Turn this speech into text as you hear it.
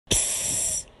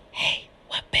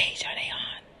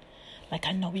Like,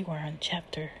 I know we were on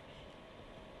chapter...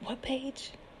 What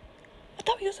page? I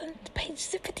thought we was on page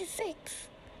 56.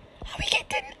 How we get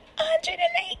to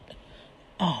 108?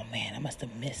 Oh, man, I must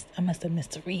have missed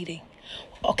the reading.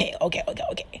 Okay. All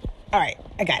right,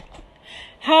 I got it.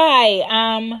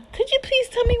 Hi, could you please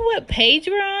tell me what page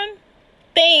we're on?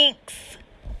 Thanks.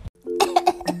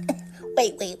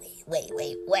 Wait.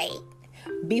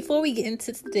 Before we get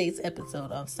into today's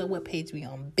episode of So What Page We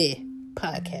On B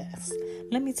podcast,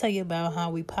 let me tell you about how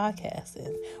we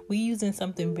podcasting. We using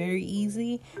something very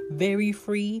easy, very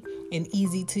free, and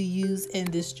easy to use and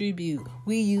distribute.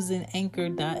 We using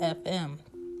Anchor.fm.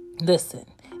 Listen,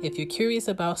 if you're curious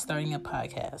about starting a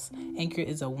podcast, Anchor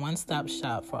is a one-stop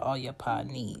shop for all your pod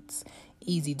needs.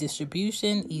 Easy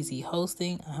distribution, easy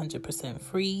hosting, 100%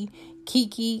 free.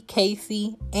 Kiki,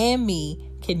 Casey, and me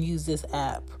can use this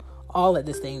app all at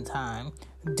the same time,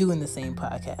 doing the same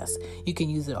podcast. You can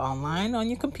use it online on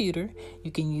your computer.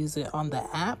 You can use it on the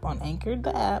app, on Anchor.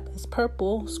 The app is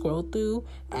purple. Scroll through,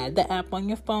 add the app on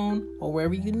your phone or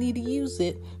wherever you need to use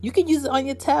it. You can use it on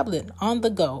your tablet, on the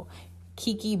go.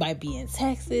 Kiki might be in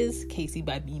Texas, Casey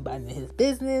might be minding his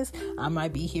business, I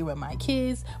might be here with my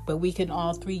kids, but we can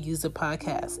all three use the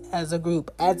podcast as a group,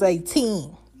 as a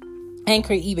team.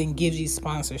 Anchor even gives you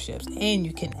sponsorships and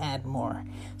you can add more.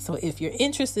 So if you're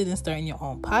interested in starting your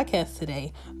own podcast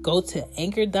today, go to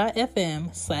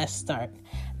anchor.fm/start.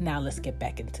 Now let's get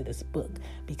back into this book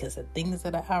because the things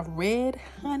that I read,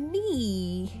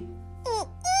 honey,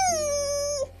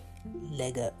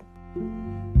 leg up.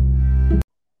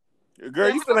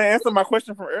 Girl, you still ain't answered my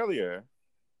question from earlier.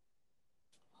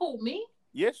 Who, me?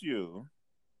 Yes, you.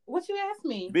 What you asked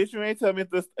me? Bitch, you ain't tell me if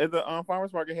the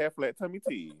farmer's market had flat tummy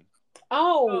tea.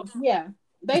 Oh, yeah,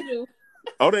 they do.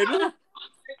 Oh, they do?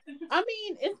 I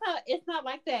mean, it's not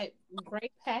like that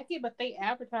great packet, but they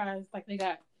advertise like they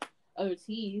got other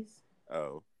teas.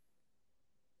 Oh.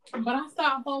 But I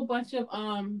saw a whole bunch of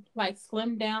like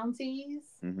slim down teas.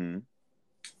 Mm-hmm.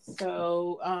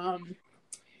 So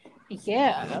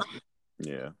yeah.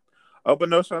 Yeah. Oh, but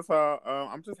no, Chantal,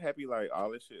 I'm just happy like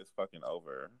all this shit is fucking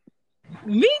over.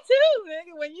 Me too,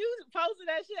 nigga. When you posted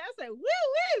that shit, I said, woo.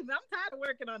 I'm tired of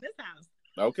working on this house.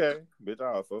 Okay. Bitch,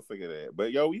 I was so sick of that.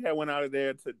 But yo, we had went out of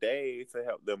there today to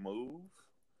help them move.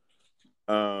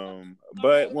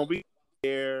 But when we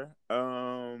there,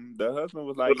 the husband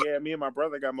was like, yeah, me and my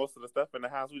brother got most of the stuff in the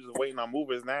house. We just waiting on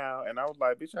movers now. And I was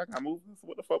like, bitch, I got movers?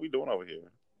 What the fuck we doing over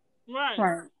here?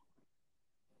 Right.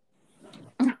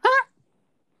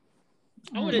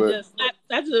 I would have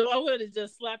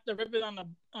just slapped the ribbon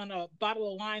on a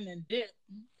bottle of wine and dip.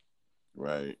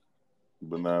 Right.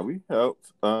 But nah, we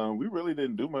helped. We really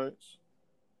didn't do much.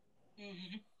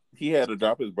 Mm-hmm. He had to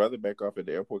drop his brother back off at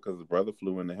the airport because his brother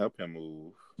flew in to help him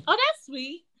move. Oh, that's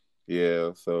sweet.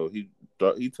 Yeah, so he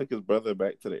took his brother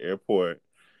back to the airport.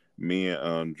 Me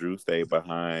and Drew stayed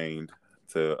behind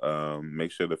to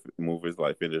make sure the movers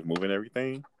like finished moving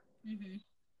everything. Mm-hmm.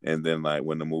 And then like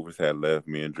when the movers had left,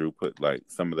 me and Drew put like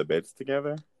some of the beds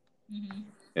together. Mm-hmm.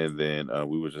 And then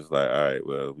we were just like, all right,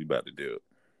 well, we about to do it.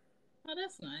 Oh,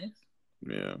 that's nice.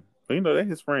 Yeah. But you know, they're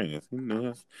his friends. He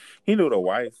knew the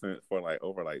wife for like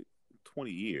over like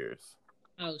 20 years.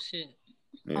 Oh shit.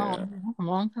 Yeah. Oh, a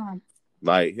long time.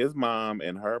 Like his mom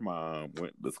and her mom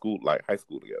went to school, like high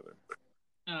school together.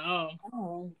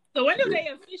 Oh. So when do they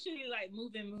officially like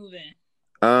move in?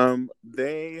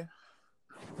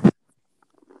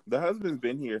 The husband's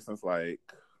been here since like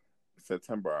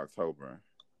September, October.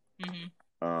 Mm-hmm.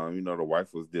 You know, the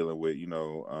wife was dealing with,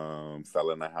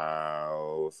 selling the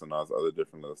house and all this other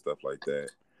different little stuff like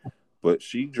that. But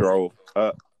she drove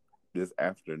up this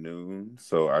afternoon,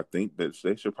 so I think that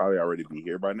they should probably already be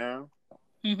here by now.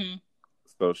 Mm-hmm.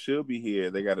 So she'll be here.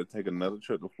 They got to take another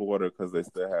trip to Florida because they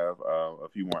still have a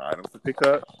few more items to pick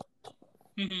up.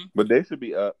 Mm-hmm. But they should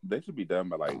be up. They should be done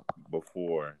by like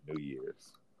before New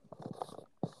Year's.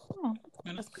 Oh,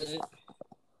 that's good.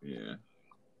 Yeah.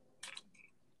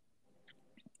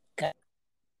 Okay.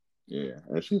 Yeah,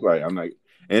 and she's like, I'm like,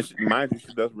 and mind you,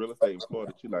 she does real estate in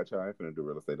Florida. She's like, I ain't finna do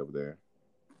real estate over there.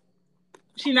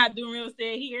 She not doing real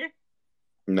estate here?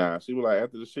 Nah, she was like,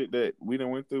 after the shit that we done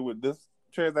went through with this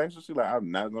transaction, she like, I'm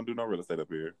not gonna do no real estate up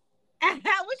here. What you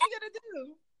gonna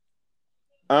do?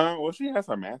 Well, she has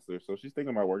her master's, so she's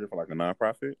thinking about working for like a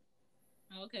nonprofit.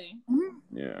 Okay.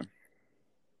 Yeah.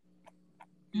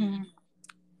 Mm.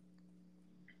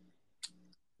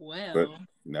 Well, but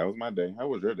that was my day. How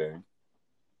was your day?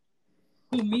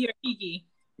 Who, me or Kiki?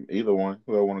 Either one.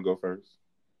 Who I want to go first?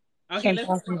 Okay,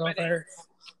 let's go first.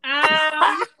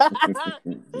 I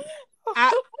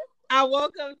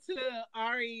woke up to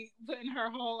Ari putting her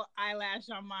whole eyelash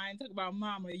on mine. Talk about,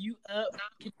 Mama, you up?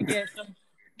 Can you get some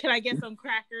can I get some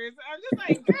crackers? I'm just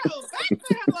like, girl, back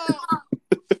the hell up.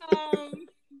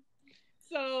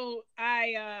 So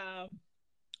I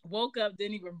woke up,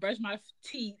 didn't even brush my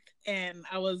teeth, and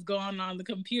I was going on the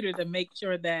computer to make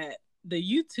sure that the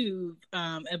YouTube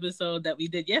episode that we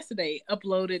did yesterday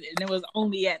uploaded, and it was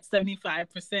only at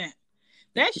 75%.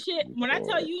 That shit, when I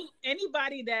tell you,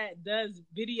 anybody that does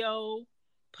video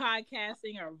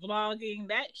podcasting or vlogging,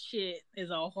 that shit is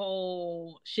a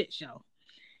whole shit show.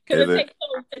 Because it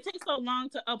takes so long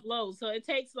to upload. So it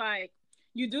takes like,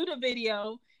 you do the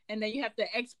video, and then you have to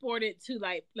export it to,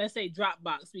 like, let's say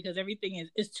Dropbox, because everything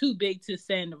is too big to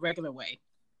send the regular way.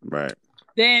 Right.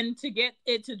 Then to get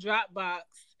it to Dropbox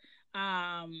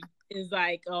is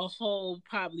like a whole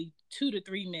probably 2 to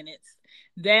 3 minutes.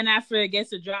 Then after it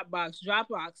gets to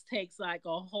Dropbox takes like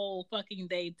a whole fucking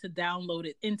day to download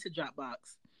it into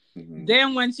Dropbox. Mm-hmm.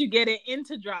 Then once you get it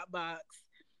into Dropbox,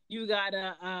 you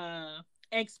gotta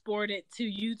export it to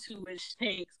YouTube, which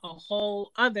takes a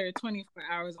whole other 24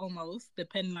 hours almost,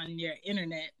 depending on your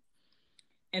internet.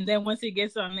 And then once it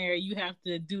gets on there, you have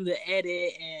to do the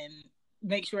edit and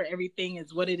make sure everything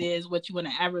is what it is, what you want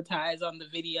to advertise on the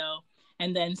video,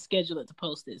 and then schedule it to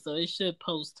post it. So it should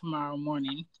post tomorrow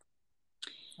morning.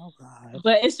 Oh God!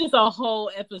 But it's just a whole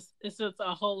episode. It's just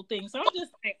a whole thing. So I'm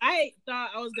just like, I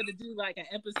thought I was gonna do like an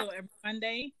episode every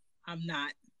Monday. I'm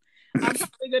not. I'm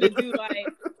probably gonna do like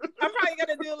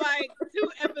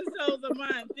 2 episodes a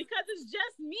month, because it's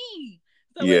just me.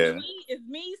 So it's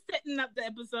me setting up the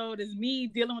episode, it's me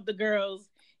dealing with the girls,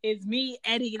 it's me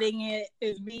editing it,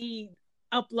 it's me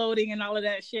uploading and all of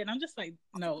that shit. And I'm just like,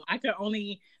 no, I can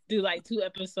only do like 2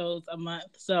 episodes a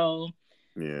month. So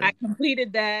I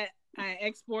completed that. I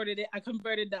exported it. I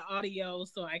converted the audio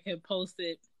so I could post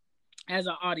it as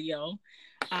an audio.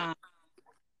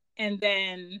 And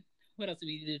then what else did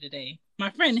we do today? My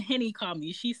friend Henny called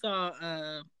me. She saw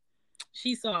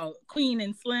Queen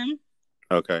and Slim.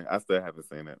 Okay, I still haven't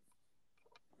seen it.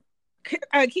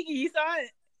 Kiki, you saw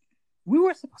it? We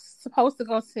were supposed to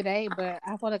go today, but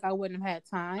I felt like I wouldn't have had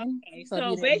time. Okay,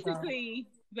 so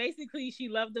basically, she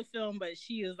loved the film, but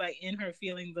she is like in her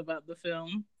feelings about the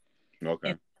film.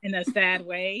 Okay. In a sad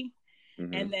way.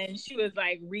 Mm-hmm. And then she was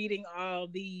like reading all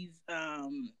these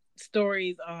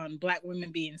stories on Black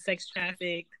women being sex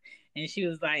trafficked, and she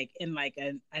was like in like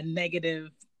a negative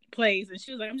place, and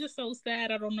she was like, I'm just so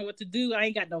sad, I don't know what to do, I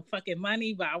ain't got no fucking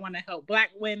money, but I want to help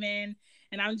Black women,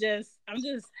 and I'm just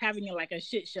having it like a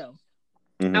shit show.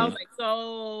 Mm-hmm. I was like,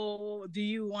 so do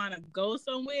you want to go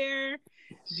somewhere?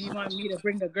 Do you want me to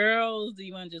bring the girls? Do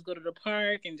you want to just go to the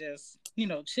park and just,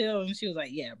 chill? And she was like,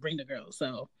 yeah, bring the girls.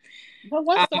 So, but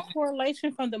what's the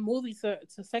correlation from the movie to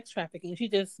sex trafficking? She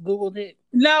just Googled it.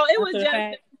 No, it was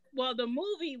just, the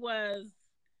movie was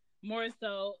more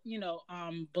so,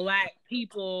 Black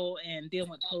people and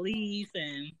dealing with police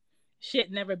and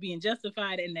shit never being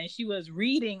justified. And then she was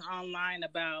reading online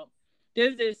about,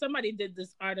 somebody did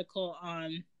this article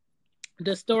on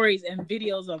the stories and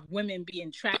videos of women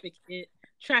being trafficked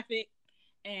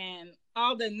and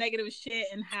all the negative shit,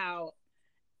 and how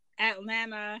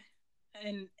Atlanta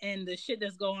and the shit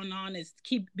that's going on is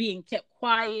keep being kept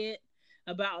quiet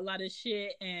about a lot of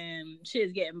shit, and shit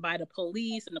is getting by the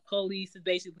police, and the police is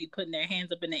basically putting their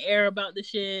hands up in the air about the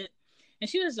shit. And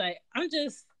she was like, I'm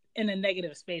just in a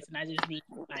negative space and I just need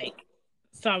like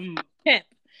some pep.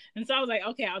 And so I was like,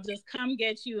 okay, I'll just come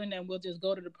get you, and then we'll just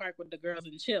go to the park with the girls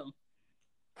and chill.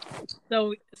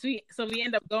 So we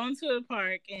end up going to the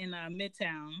park in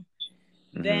Midtown.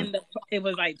 Mm-hmm. Then it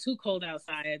was like too cold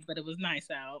outside, but it was nice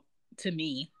out to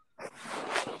me.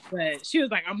 But she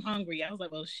was like, I'm hungry. I was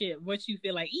like, well, shit, what you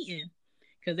feel like eating?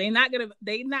 Because they not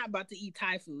about to eat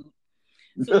Thai food.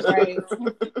 So, so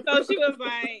she was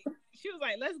like,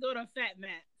 let's go to Fat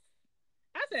Matt's.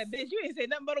 I said, bitch, you ain't say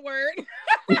nothing but a word.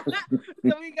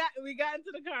 So we got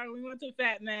into the car and we went to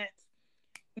Fat Matt's.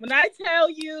 When I tell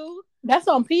you, that's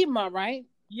on Piedmont, right?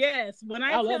 Yes. When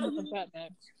I love Fat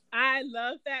Matt's. I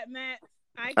love Fat Matt's.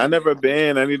 I never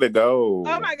been. I need to go.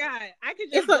 Oh my God. I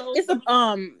could just go.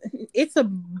 It's a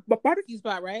barbecue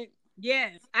spot, right?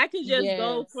 Yes. I could just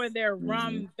go for their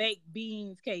rum baked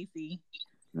beans, Casey.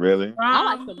 Really?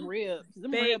 I like some ribs.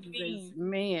 Them ribs is,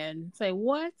 man. Say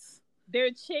what?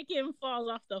 Their chicken falls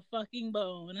off the fucking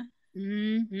bone.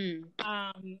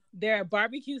 Mm-hmm. Their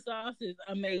barbecue sauce is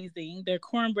amazing. Their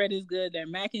cornbread is good. Their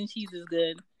mac and cheese is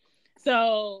good.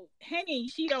 So Henny,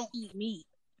 she don't eat meat.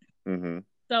 Mm-hmm.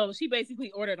 So she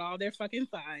basically ordered all their fucking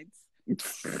sides.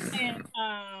 And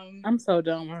I'm so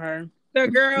done with her. The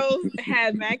girls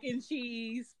had mac and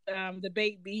cheese, the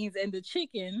baked beans, and the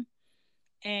chicken.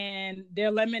 And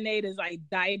their lemonade is like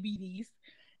diabetes.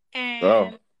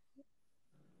 And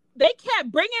they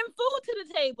kept bringing food to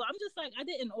the table. I'm just like, I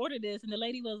didn't order this. And the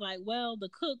lady was like, well, the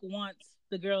cook wants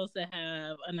the girls to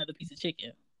have another piece of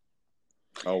chicken.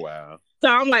 Oh, wow. So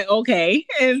I'm like, okay.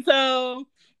 And so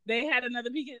they had another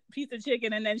piece of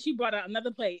chicken. And then she brought out another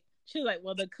plate. She was like,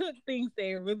 well, the cook thinks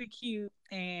they're really cute.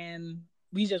 And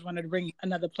we just wanted to bring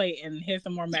another plate. And here's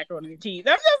some more macaroni and cheese.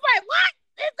 I'm just like, what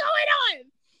is going on?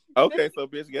 Okay, so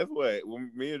bitch, guess what?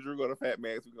 When me and Drew go to Fat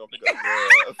Max, we're gonna pick up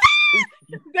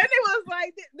Then it was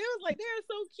like they're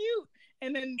so cute.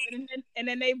 And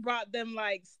then they brought them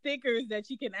like stickers that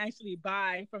you can actually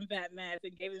buy from Fat Max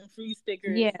and gave them free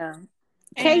stickers. Yeah.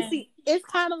 Casey, it's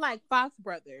kind of like Fox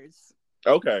Brothers.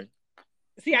 Okay.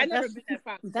 See, I never been at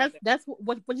Fox Brothers. That's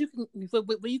what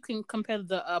you can compare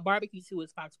the barbecue to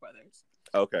is Fox Brothers.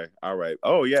 Okay. All right.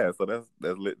 Oh yeah. So that's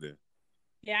lit then.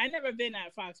 Yeah, I never been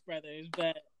at Fox Brothers,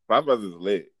 but Fox Brothers is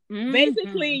lit.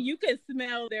 Basically, you could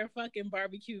smell their fucking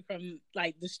barbecue from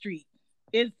like the street.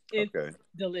 It's okay.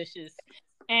 Delicious.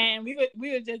 And we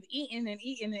were just eating and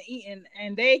eating and eating,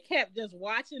 and they kept just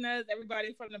watching us,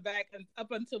 everybody from the back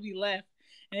up until we left.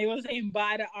 And they were saying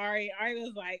bye to Ari. Ari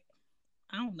was like,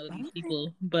 I don't know these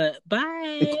people, but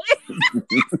bye.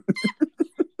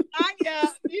 Anya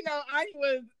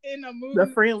was in a mood. The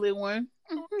friendly one.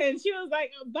 And she was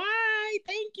like, bye,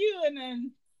 thank you. And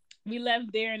then we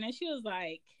left there, and then she was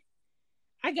like,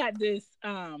 I got this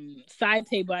side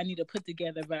table I need to put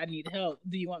together, but I need help.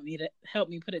 Do you want me to help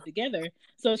me put it together?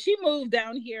 So she moved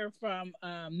down here from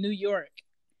New York.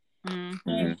 Mm-hmm.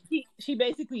 And she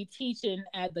basically teaching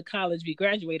at the college we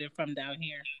graduated from down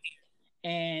here.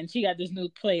 And she got this new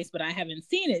place, but I haven't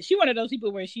seen it. She one of those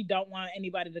people where she don't want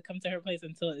anybody to come to her place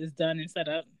until it's done and set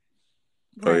up.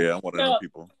 Oh yeah, I'm one of those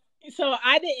people. So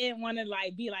I didn't want to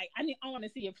be like, I want to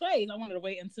see your place. I wanted to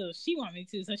wait until she wanted me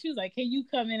to. So she was like, can you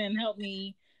come in and help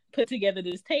me put together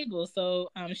this table? So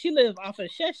she lived off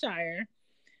of Cheshire.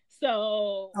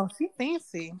 So she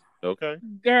fancy. Okay.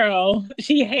 Girl,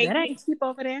 she hates that ain't cheap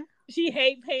over there. She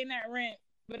hates paying that rent.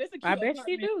 But it's a cute I bet apartment.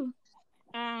 she do.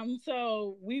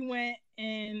 So we went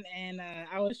in and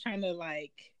I was trying to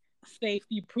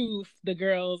safety proof the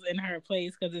girls in her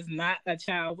place because it's not a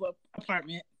child's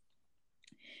apartment.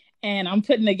 And I'm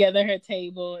putting together her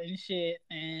table and shit,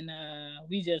 and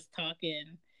we just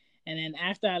talking. And then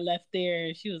after I left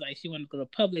there, she was like, she wanted to go to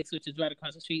Publix, which is right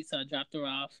across the street, so I dropped her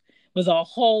off. It was a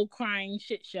whole crying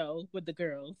shit show with the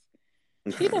girls.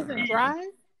 She doesn't drive?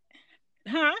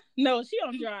 Huh? No, she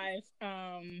don't drive.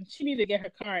 She need to get her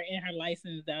car and her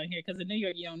license down here, because in New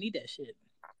York, you don't need that shit.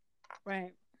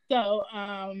 Right. So,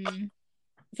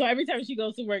 so every time she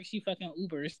goes to work, she fucking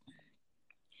Ubers.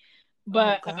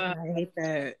 But God, I hate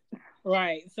that.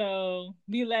 Right. So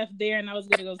we left there, and I was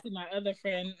gonna go see my other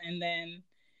friend, and then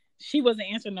she wasn't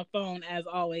answering the phone as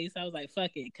always. So I was like,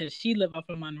 "Fuck it," because she lived off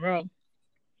of Monroe.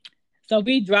 So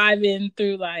we driving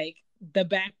through the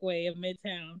back way of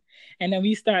Midtown, and then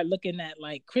we start looking at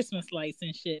Christmas lights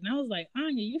and shit. And I was like,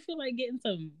 "Anya, you feel like getting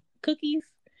some cookies?"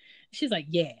 She's like,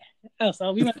 "Yeah." Oh,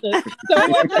 so we went to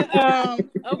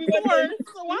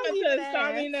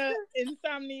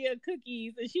Insomnia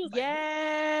Cookies, and she was like,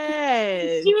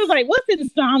 "Yes." She was like, "What's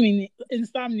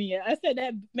insomnia?" I said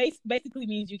that basically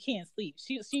means you can't sleep.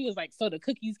 She was like, "So the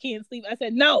cookies can't sleep?" I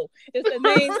said, "No, it's the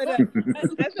name of the." I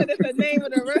said, "It's the name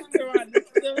of the restaurant,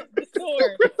 the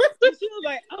store." And she was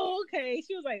like, "Oh, okay."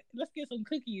 She was like, "Let's get some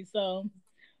cookies." So,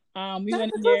 we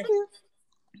went in there.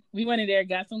 We went in there,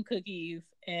 got some cookies,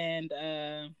 and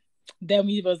then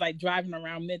we was driving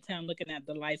around Midtown looking at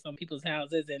the lights on people's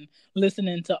houses and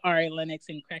listening to Ari Lennox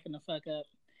and cracking the fuck up.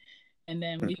 And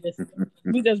then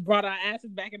we just brought our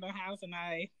asses back in the house, and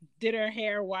I did her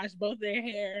hair, washed both their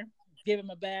hair, gave them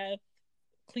a bath,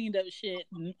 cleaned up shit,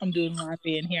 and I'm doing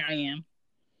laundry, and here I am.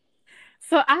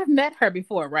 So I've met her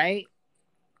before, right?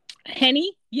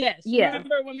 Henny? Yes. Yeah.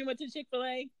 Remember when we went to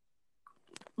Chick-fil-A?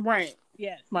 Right.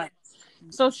 Yes. Right.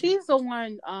 So she's the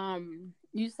one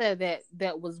you said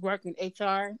that was working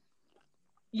HR?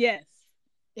 Yes.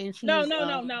 And she's, no.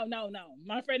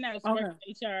 My friend that was working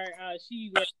HR,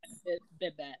 she worked at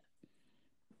Bed Bath.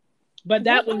 But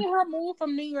that was her move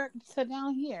from New York to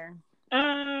down here.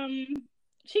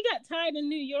 She got tired in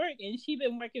New York, and she'd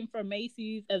been working for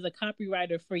Macy's as a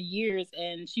copywriter for years,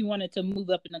 and she wanted to move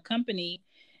up in the company,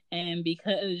 and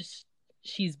because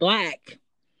she's Black,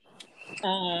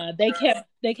 they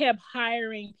kept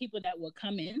hiring people that would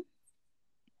come in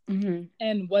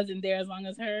and wasn't there as long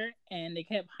as her, and they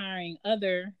kept hiring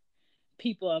other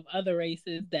people of other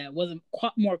races that wasn't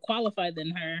more qualified than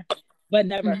her, but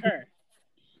never her.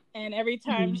 And every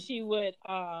time she would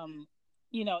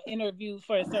interview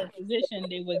for a certain position,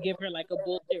 they would give her a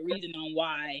bullshit reason on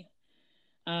why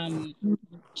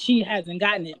She hasn't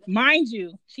gotten it. Mind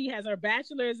you, she has her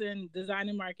bachelor's in design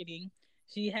and marketing.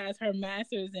 She has her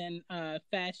master's in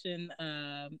fashion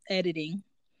editing.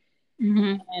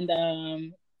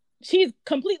 And she's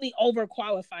completely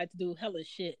overqualified to do hella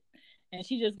shit. And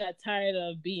she just got tired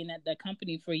of being at the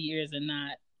company for years and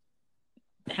not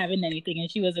having anything.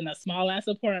 And she was in a small ass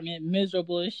apartment,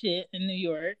 miserable as shit in New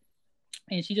York.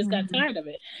 And she just got tired of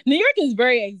it. New York is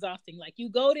very exhausting. Like, you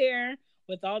go there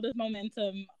with all this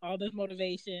momentum, all this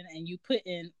motivation, and you put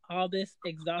in all this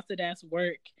exhausted ass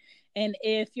work. And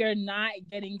if you're not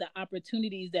getting the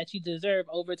opportunities that you deserve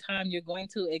over time, you're going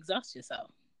to exhaust yourself.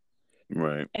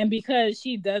 Right. And because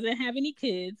she doesn't have any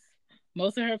kids,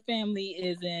 most of her family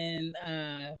is in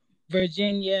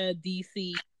Virginia,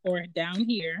 DC, or down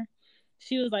here.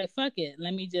 She was like, fuck it,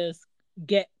 let me just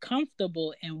get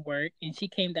comfortable and work. And she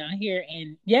came down here,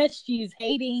 and yes, she's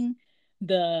hating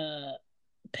the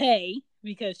pay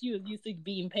because she was used to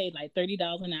being paid like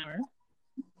 $30 an hour.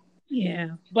 Yeah.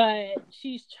 But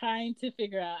she's trying to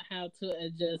figure out how to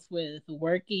adjust with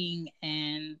working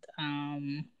and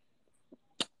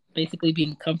basically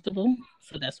being comfortable.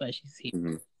 So that's why she's here.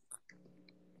 Mm-hmm.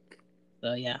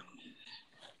 So yeah.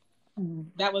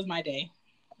 That was my day.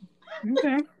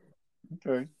 Okay.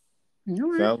 Okay.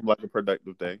 Right. Sounds like a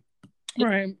productive day.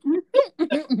 Right.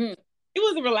 It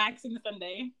was a relaxing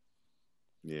Sunday.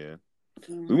 Yeah.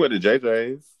 We went to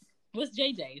JJ's. What's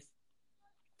JJ's?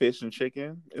 Fish and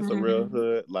chicken. It's a real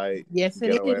hood, like, yes,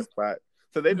 it ghetto is. ass spot.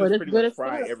 So they just pretty much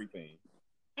fry everything.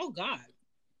 Oh God.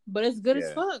 But it's good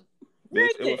as fuck. Bitch,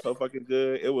 it was so fucking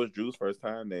good. It was Drew's first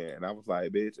time there, and I was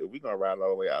like, bitch, if we gonna ride all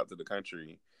the way out to the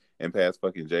country and pass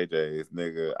fucking JJ's,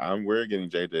 nigga, we're getting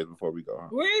JJ's before we go home.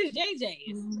 Where is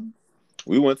JJ's?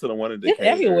 We went to the one in Decatur,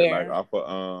 everywhere. like off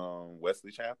of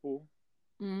Wesley Chapel.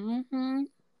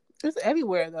 It's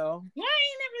everywhere though. Why I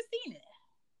ain't never seen it?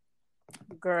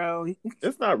 Girl,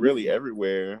 it's not really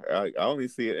everywhere. I only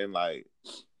see it in like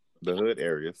the hood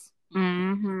areas.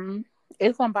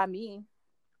 It's one by me.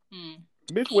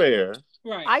 Bitch, where?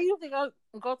 Right. I usually go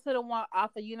to the one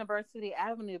off of University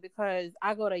Avenue because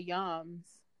I go to Yums.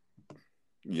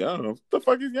 Yums? The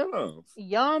fuck is Yums?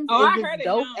 Yums is this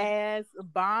dope ass,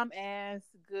 bomb ass,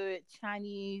 good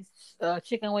Chinese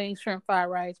chicken wings, shrimp fried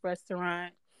rice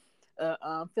restaurant,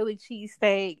 Philly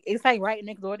cheesesteak. It's like right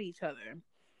next door to each other.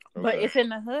 Okay. But it's in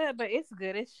the hood, but it's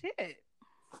good as shit.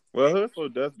 Well, hood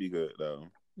food does be good though.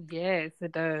 Yes,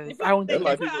 it does. That's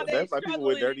like people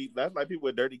with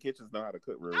dirty kitchens know how to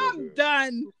cook real good. I'm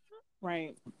done.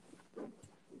 Right.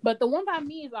 But the one by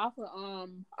me is off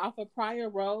of Pryor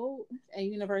Road and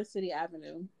University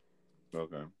Avenue.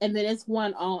 Okay. And then it's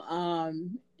one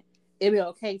on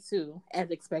MLK too, as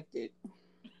expected.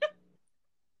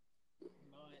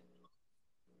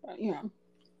 Yeah.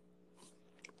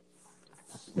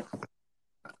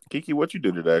 Kiki, what you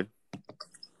do today?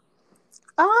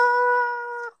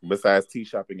 Besides tea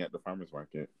shopping at the farmer's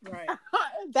market. Right.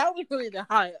 That was really the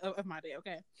highlight of my day,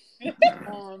 okay?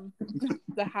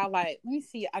 The highlight. Let me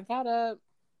see. I got up.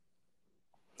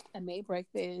 I made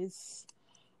breakfast.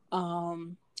 I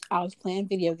was playing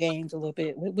video games a little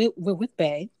bit with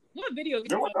Bae. What video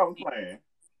games? You know what I was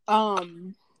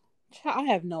playing? I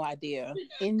have no idea.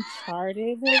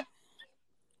 Uncharted.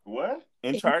 What?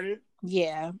 Uncharted?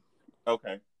 Yeah.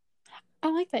 Okay. I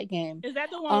like that game. Is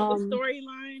that the one with the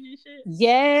storyline and shit?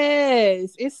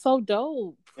 Yes. It's so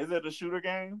dope. Is it a shooter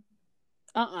game?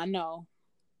 No.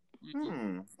 I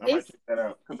might check that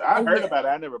out. Because I heard about it.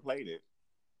 I never played it.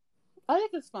 I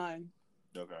think it's fun.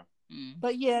 Okay.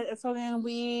 But yeah, so then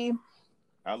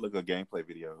I'll look at gameplay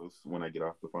videos when I get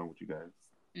off the phone with you guys.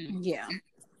 Yeah.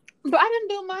 But I didn't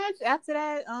do much. After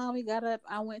that, we got up.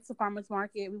 I went to farmer's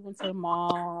market. We went to the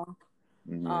mall.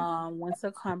 Went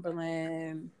to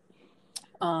Cumberland.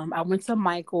 I went to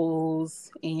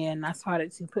Michael's and I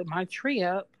started to put my tree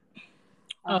up.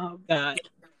 Oh God.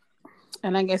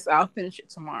 And I guess I'll finish it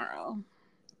tomorrow.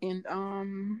 And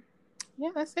yeah,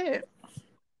 that's it.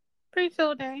 Pretty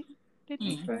chill day.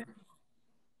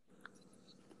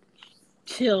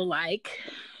 Chill like.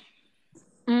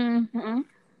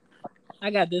 I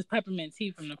got this peppermint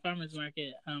tea from the farmer's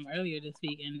market earlier this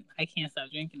week and I can't stop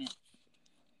drinking it.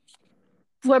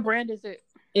 What brand is it?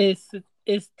 It's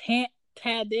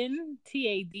Tadin,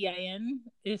 Tadin.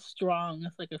 It's strong.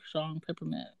 It's like a strong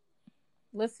peppermint.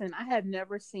 Listen, I have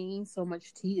never seen so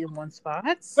much tea in one spot.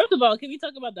 First of all, can we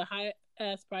talk about the high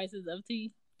ass prices of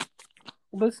tea?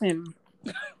 Listen,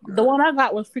 the one I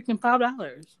got was freaking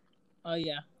 $5. Oh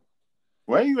yeah.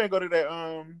 Why you ain't go to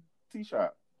that tea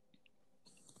shop?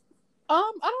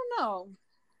 I don't know.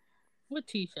 What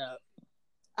tea shop?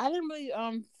 I didn't really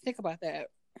think about that.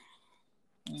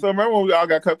 So remember when we all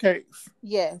got cupcakes?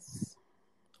 Yes.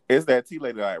 It's that tea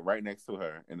lady like right next to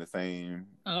her in the same.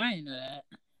 Oh, I didn't know that.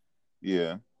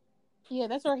 Yeah. Yeah,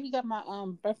 that's where he got my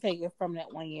birthday gift from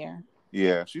that one year.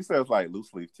 Yeah, she sells like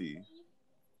loose leaf tea.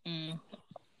 Mm.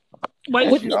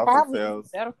 And Which she is also probably sells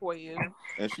better for you.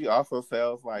 And she also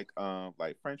sells like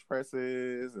French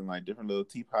presses and like different little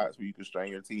teapots where you can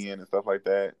strain your tea in and stuff like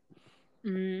that.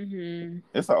 Mm-hmm.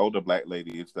 It's an older black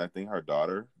lady. I think her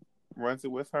daughter runs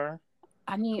it with her.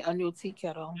 I need a new tea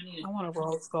kettle. I want a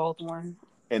rose gold one.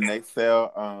 And they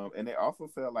sell and they also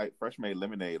sell like fresh made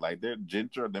lemonade. Like their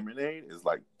ginger lemonade is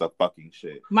like the fucking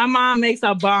shit. My mom makes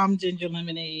a bomb ginger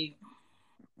lemonade.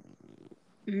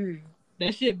 Mm.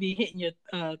 That should be hitting your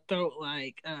throat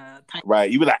like tight. Right.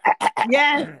 You be like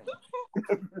Yes.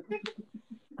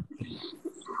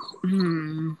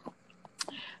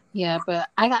 Yeah, but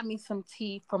I got me some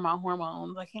tea for my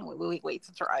hormones. I can't wait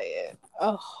to try it.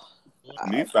 Oh,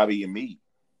 you need to stop eating meat.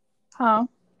 huh?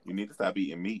 You need to stop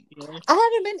eating meat. I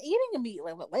haven't been eating a meat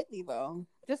lately though.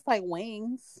 Just like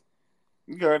wings.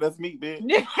 Girl, that's meat, bitch.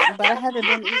 But I haven't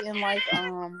been eating like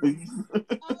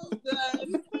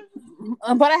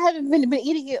Oh, but I haven't been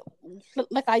eating it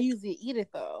like I usually eat it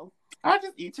though. I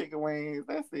just eat chicken wings.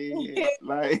 That's it.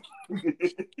 Like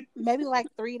Maybe like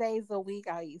 3 days a week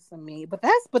I eat some meat. But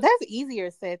that's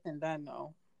easier said than done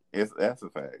though. that's a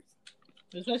fact.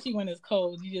 Especially when it's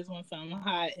cold, you just want something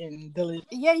hot and delicious.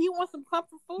 Yeah, you want some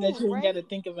comfort food, That you right? got to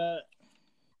think about.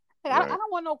 Like, Right. I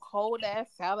don't want no cold ass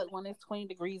salad when it's 20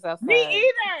 degrees outside. Me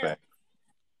either. Fact.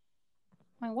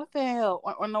 Like what the hell?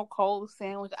 Or no cold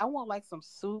sandwich. I want like some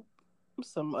soup,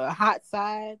 some hot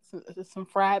sides, some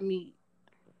fried meat.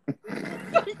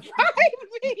 Fried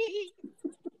meat.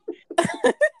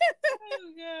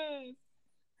 Oh god.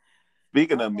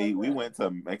 Speaking of meat, we went to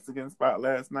a Mexican spot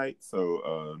last night.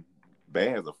 So Bay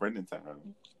has a friend in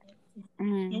town.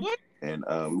 Mm. And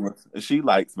she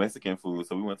likes Mexican food,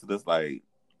 so we went to this like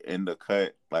in the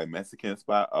cut like Mexican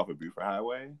spot off of Buford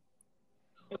Highway.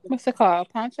 What's it called?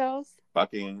 Ponchos?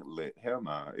 Fucking lit. Hell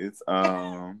nah. It's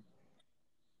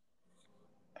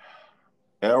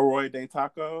Elroy de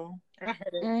Taco. I heard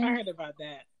it. Mm. I heard about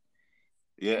that.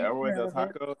 Yeah, Elroy Heard del of it.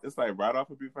 Taco. It's like right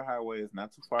off of Buford Highway. It's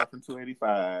not too far from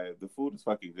 285. The food is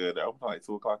fucking good. They're open till like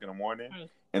 2:00 in the morning,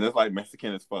 and it's like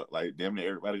Mexican as fuck. Like damn near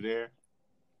everybody there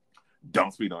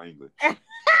don't speak no English.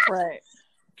 Right.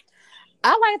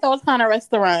 I like those kind of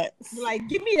restaurants. Like,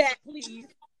 give me that, please.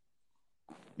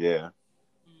 Yeah.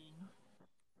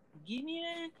 Give me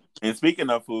that. And speaking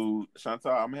of food,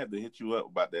 Chantal, I'm gonna have to hit you up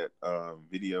about that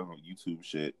video on YouTube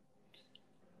shit.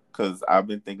 Cause I've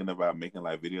been thinking about making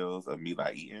like videos of me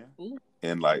like eating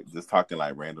and like just talking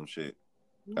like random shit,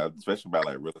 especially about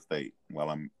like real estate while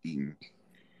I'm eating.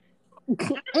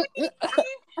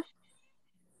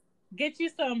 Get you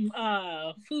some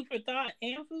food for thought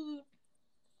and food.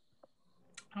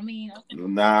 I mean,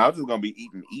 Nah, I'm just gonna be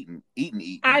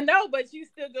eating. I know, but you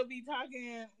still gonna be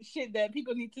talking shit that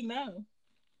people need to know.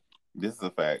 This is a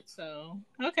fact. So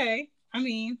okay, I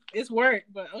mean it's work,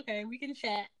 but okay, we can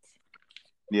chat.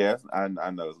 Yes, I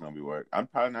know it's gonna be work. I'm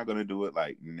probably not gonna do it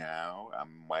like now. I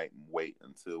might wait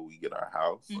until we get our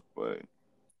house, but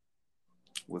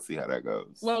we'll see how that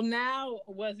goes. Well, now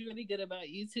what's really good about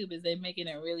YouTube is they're making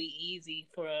it really easy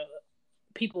for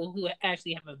people who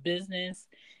actually have a business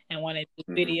and want to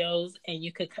do videos, and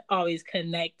you could always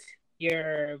connect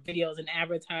your videos and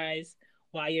advertise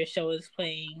while your show is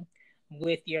playing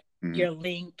with your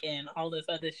link and all this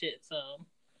other shit. So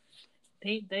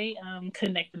they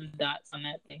connected the dots on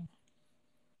that thing.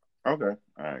 Okay.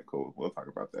 All right, cool. We'll talk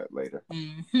about that later.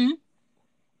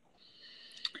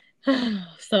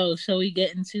 So shall we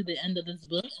get into the end of this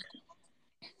book?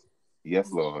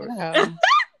 Yes, Lord. Yeah.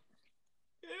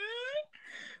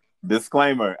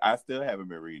 Disclaimer, I still haven't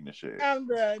been reading the shit. I'm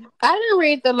done. I didn't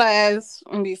read the last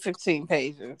maybe 15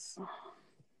 pages.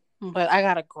 But I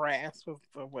got a grasp of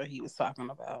what he was talking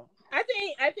about.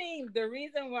 I think the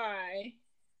reason why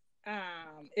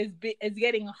it's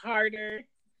getting harder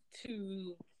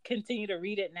to continue to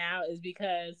read it now is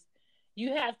because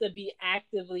you have to be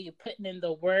actively putting in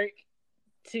the work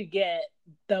to get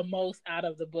the most out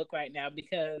of the book right now,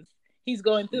 because he's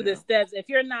going through the steps. If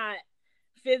you're not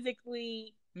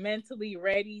physically, mentally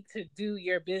ready to do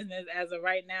your business as of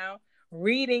right now,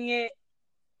 reading it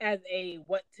as a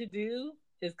what to do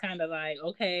is kind of like,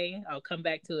 okay, I'll come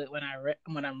back to it when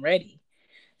I'm ready.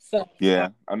 So yeah,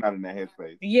 I'm not in that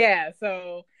headspace. Yeah,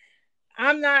 so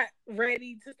I'm not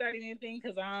ready to start anything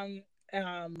because I'm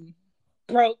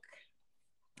broke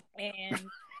and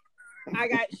I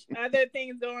got other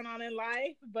things going on in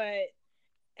life. But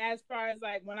as far as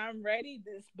like when I'm ready,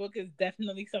 this book is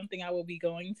definitely something I will be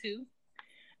going to.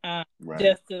 Right.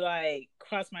 just to like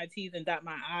cross my T's and dot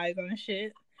my I's on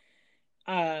shit.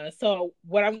 So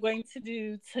what I'm going to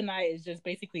do tonight is just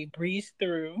basically breeze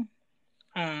through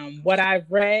what I've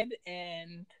read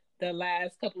and the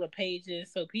last couple of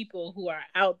pages, so people who are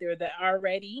out there that are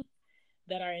ready,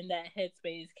 that are in that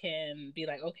headspace, can be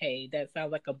like, okay, that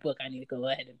sounds like a book I need to go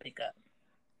ahead and pick up.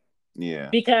 Yeah.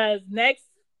 Because next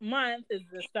month is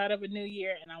the start of a new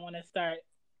year, and I want to start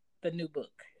the new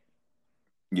book.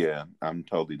 Yeah, I'm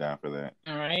totally down for that.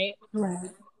 All right.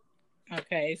 Right.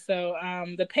 Okay, so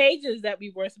the pages that we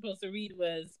were supposed to read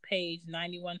was page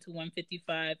 91 to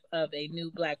 155 of A New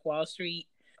Black Wall Street.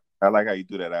 I like how you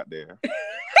do that out there.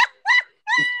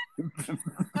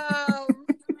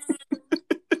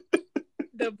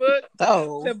 The book.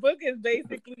 Oh. The book is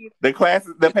basically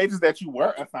the pages that you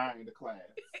were assigned to class.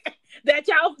 that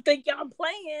y'all think y'all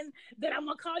playing, that I'm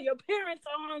gonna call your parents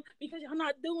on because y'all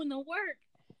not doing the work.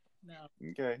 No.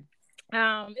 Okay.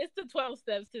 It's the 12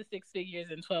 steps to 6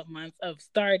 figures in 12 months of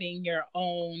starting your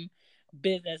own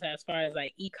business as far as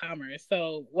like e-commerce.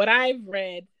 So what I've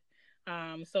read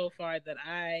so far that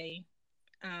I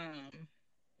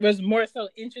was more so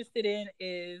interested in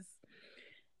is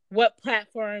what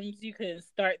platforms you can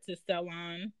start to sell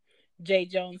on. Jay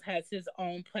Jones has his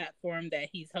own platform that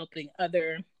he's helping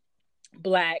other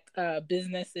Black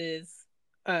businesses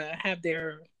have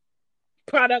their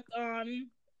product on.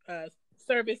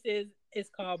 Services is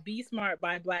called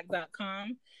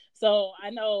BeSmartByBlack.com. So I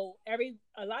know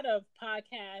a lot of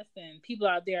podcasts and people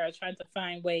out there are trying to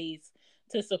find ways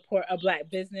to support a Black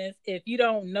business. If you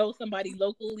don't know somebody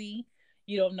locally,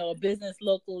 you don't know a business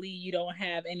locally, you don't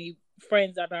have any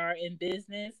friends that are in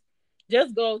business,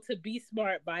 just go to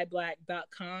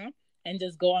BeSmartByBlack.com and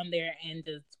just go on there and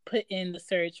just put in the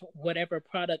search whatever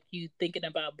product you're thinking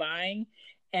about buying.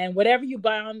 And whatever you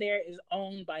buy on there is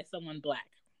owned by someone Black.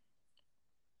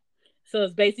 So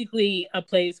it's basically a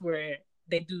place where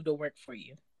they do the work for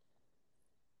you.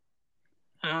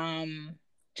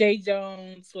 Jay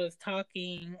Jones was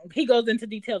talking. He goes into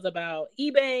details about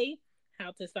eBay,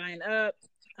 how to sign up,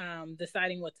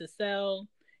 deciding what to sell,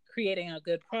 creating a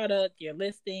good product, your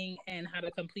listing, and how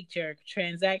to complete your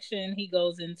transaction. He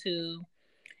goes into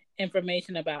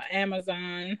information about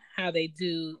Amazon, how they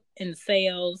do in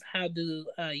sales, how do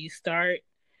you start,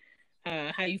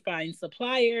 how you find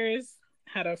suppliers,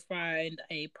 how to find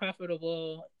a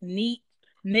profitable niche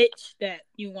that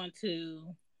you want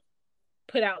to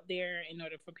put out there in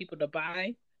order for people to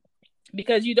buy,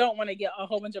 because you don't want to get a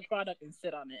whole bunch of product and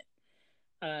sit on it.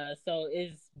 So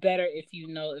it's better if you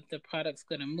know if the product's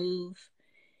going to move.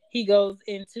 He goes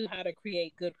into how to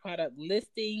create good product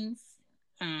listings,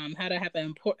 how to have an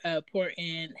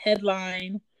important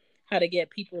headline, how to get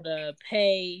people to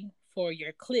pay for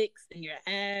your clicks and your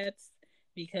ads,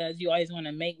 because you always want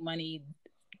to make money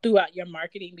throughout your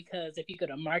marketing, because if you go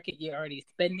to market, you're already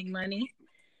spending money.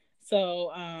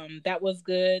 So that was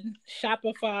good.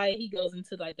 Shopify, he goes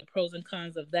into like the pros and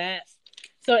cons of that.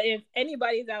 So if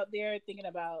anybody's out there thinking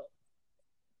about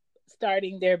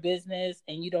starting their business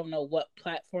and you don't know what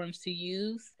platforms to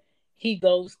use, he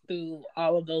goes through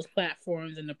all of those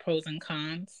platforms and the pros and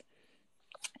cons.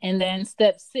 And then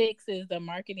step 6 is the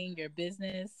marketing your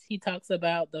business. He talks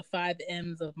about the 5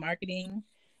 M's of marketing,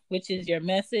 which is your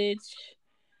message,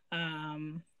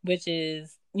 which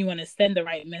is you want to send the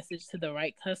right message to the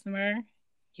right customer.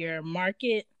 Your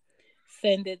market,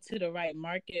 send it to the right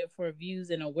market for views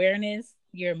and awareness.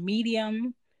 Your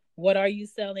medium, what are you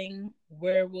selling?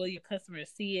 Where will your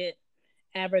customers see it?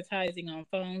 Advertising on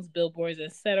phones, billboards,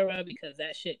 etc., because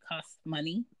that shit costs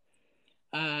money.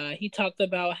 He talked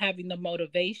about having the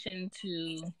motivation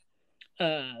to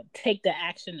take the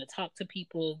action to talk to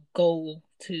people, go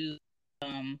to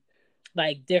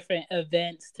like different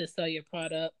events to sell your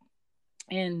product,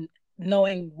 and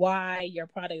knowing why your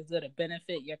product is going to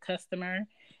benefit your customer.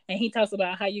 And he talks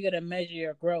about how you're going to measure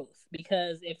your growth,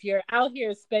 because if you're out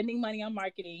here spending money on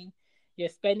marketing, you're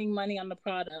spending money on the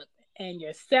product, and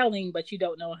you're selling, but you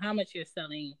don't know how much you're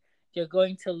selling, you're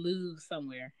going to lose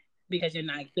somewhere because you're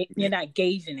not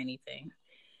gauging anything.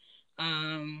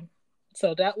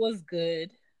 So that was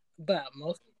good, but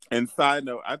most. And side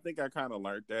note, I think I kind of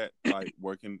learned that like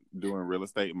doing real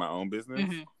estate in my own business,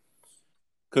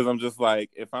 because I'm just like,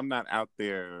 if I'm not out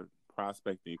there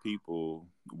prospecting people,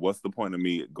 what's the point of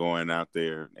me going out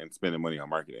there and spending money on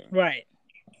marketing? Right.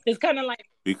 It's kind of like,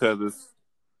 because it's.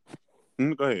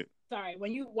 Go ahead. Sorry,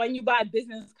 when you buy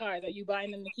business cards, are you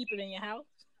buying them to keep it in your house?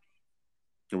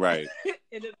 Right.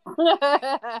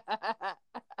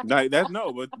 Like that's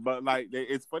no, but like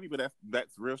it's funny, but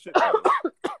that's real shit.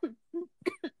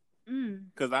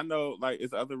 Because I know, like,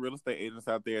 it's other real estate agents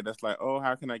out there that's like, oh,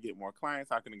 how can I get more clients?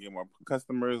 How can I get more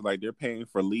customers? Like, they're paying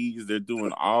for leads. They're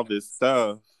doing all this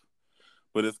stuff.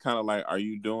 But it's kind of like, are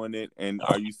you doing it? And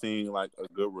are you seeing, like, a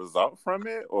good result from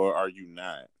it? Or are you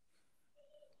not?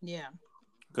 Yeah.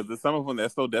 Because there's some of them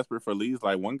that's so desperate for leads.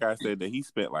 Like, one guy said that he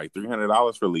spent, like,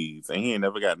 $300 for leads. And he ain't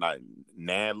never got not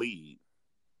lead.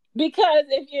 Because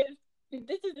if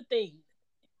this is the thing.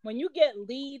 When you get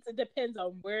leads, it depends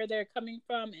on where they're coming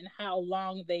from and how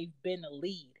long they've been a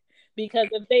lead. Because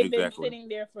if they've been sitting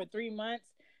there for 3 months,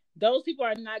 those people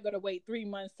are not going to wait 3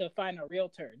 months to find a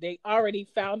realtor. They already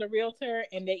found a realtor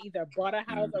and they either bought a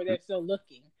house or they're still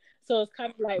looking. So it's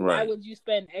kind of like, why would you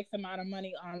spend X amount of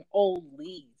money on old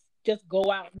leads? Just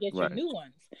go out and get your new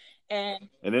ones. And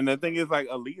then the thing is, like,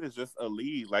 a lead is just a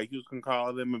lead. Like, you can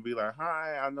call them and be like,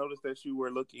 hi, I noticed that you were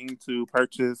looking to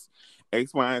purchase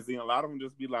X, Y, and Z. And a lot of them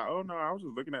just be like, oh, no, I was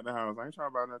just looking at the house. I ain't trying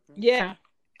to buy nothing. Yeah.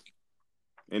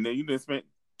 And then you just spent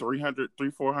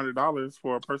 $400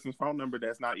 for a person's phone number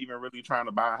that's not even really trying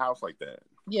to buy a house like that.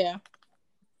 Yeah.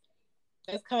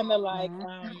 That's kind of like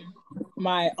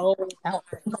my old...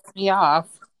 me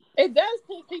off. It does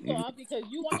piss people off because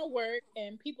you want to work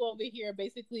and people over here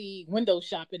basically window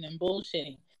shopping and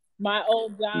bullshitting. My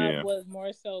old job was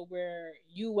more so where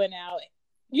you went out,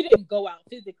 you didn't go out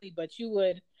physically, but you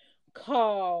would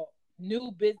call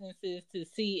new businesses to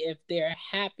see if they're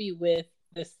happy with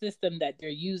the system that they're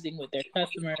using with their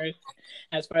customers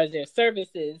as far as their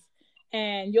services.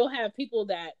 And you'll have people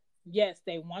that, yes,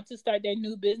 they want to start their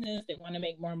new business, they want to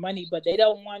make more money, but they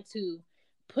don't want to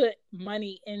put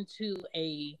money into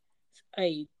a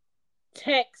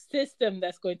tech system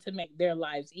that's going to make their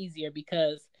lives easier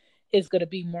because it's going to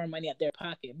be more money at their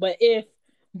pocket. But if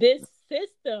this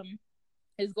system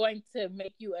is going to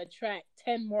make you attract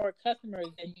 10 more customers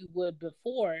than you would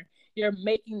before, you're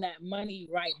making that money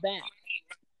right back.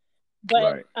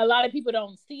 But a lot of people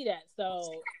don't see that.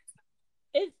 So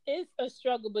it's a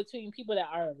struggle between people that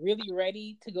are really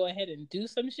ready to go ahead and do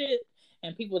some shit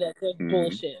and people that just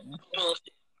bullshit.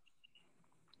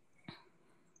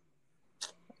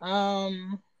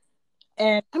 And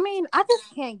I mean, I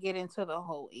just can't get into the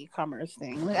whole e-commerce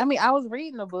thing. I mean, I was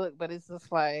reading the book, but it's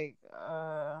just like,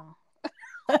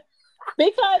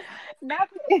 because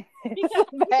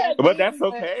but that's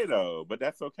okay though. But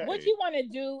that's okay. What you want to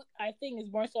do, I think,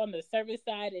 is more so on the service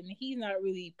side, and he's not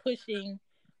really pushing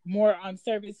more on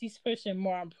service. He's pushing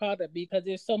more on product because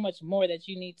there's so much more that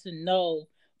you need to know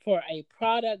for a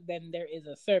product than there is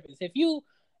a service. If you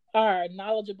are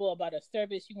knowledgeable about a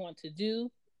service you want to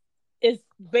do, it's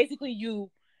basically you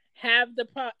have the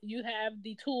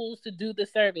tools to do the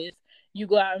service. You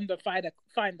go out and find the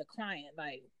client.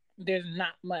 Like, there's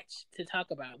not much to talk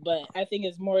about, but I think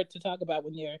it's more to talk about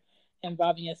when you're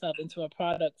involving yourself into a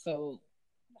product. So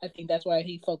I think that's why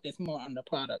he focused more on the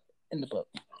product in the book.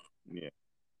 Yeah,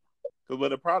 because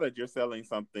with a product, you're selling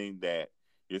something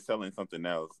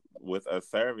else. With a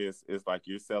service, it's like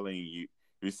you're selling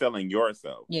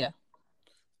yourself. Yeah.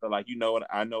 So, like, I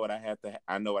know what I have to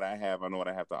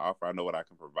offer. I know what I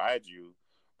can provide you.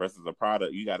 Versus a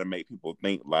product, you got to make people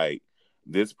think like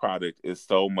this product is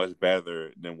so much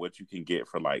better than what you can get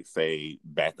for, like, say,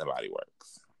 Bath and Body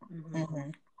Works. Mm-hmm.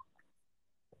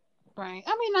 Right.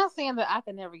 I mean, not saying that I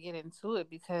could never get into it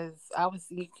because I was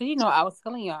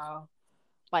telling y'all,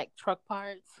 like, truck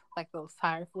parts, like those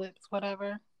tire flips,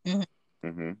 whatever.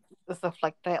 Mm-hmm. Stuff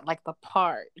like that, like the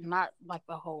part, not like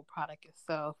the whole product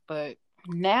itself, but.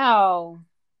 Now,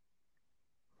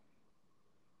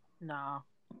 no.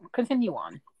 Continue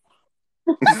on.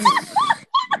 and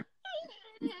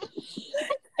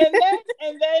then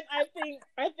I think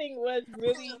what's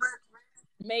really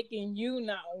making you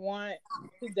not want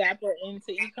to dabble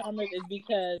into e-commerce is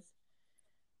because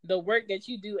the work that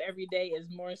you do every day is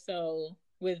more so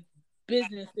with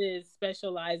businesses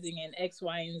specializing in X,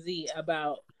 Y, and Z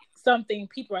about something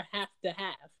people have to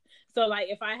have. So, like,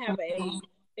 if I have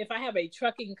a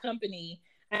trucking company,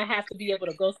 I have to be able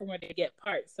to go somewhere to get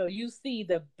parts. So you see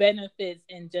the benefits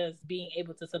in just being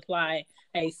able to supply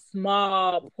a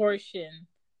small portion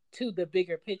to the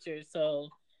bigger picture. So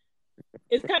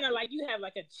it's kind of like you have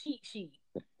like a cheat sheet.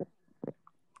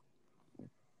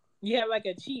 You have like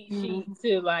a cheat sheet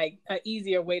to like an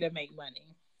easier way to make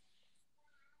money.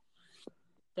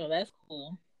 So that's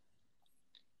cool.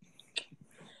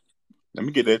 Let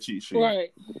me get that cheat sheet.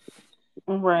 Right.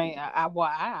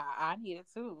 I need it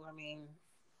too. I mean,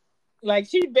 like,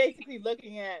 she's basically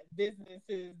looking at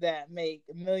businesses that make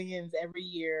millions every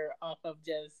year off of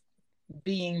just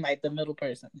being like the middle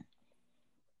person.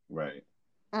 Right.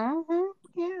 Yeah.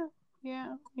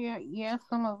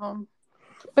 Some of them.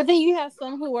 But then you have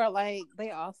some who are like, they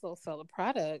also sell a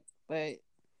product, but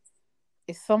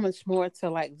it's so much more to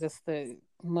like just the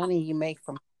money you make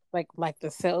from like the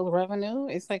sales revenue.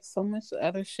 It's like so much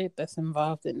other shit that's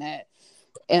involved in that.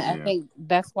 And I think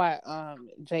that's why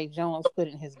Jay Jones put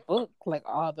in his book like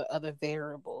all the other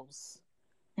variables,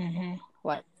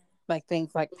 like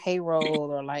things like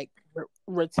payroll or like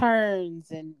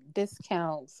returns and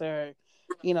discounts or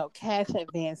cash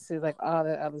advances, like all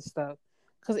that other stuff.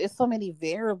 Because it's so many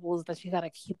variables that you got to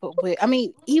keep up with. I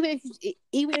mean, even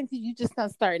if you just not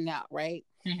starting out, right?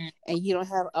 And you don't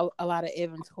have a lot of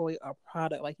inventory or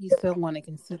product, like you still want to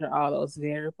consider all those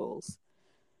variables.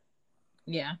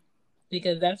 Yeah,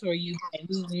 because that's where you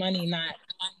lose money not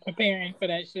preparing for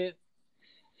that shit.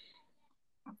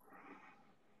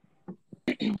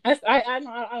 I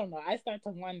don't know. I start to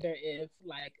wonder if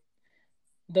like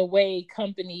the way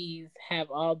companies have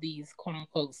all these quote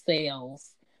unquote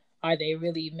sales, are they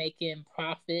really making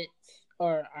profits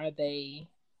or are they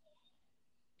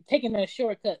taking a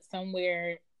shortcut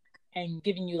somewhere and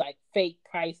giving you like fake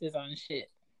prices on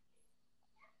shit?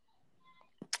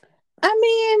 I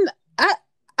mean,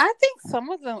 I think some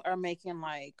of them are making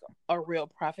like a real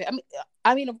profit.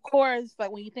 I mean, of course,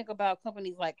 like when you think about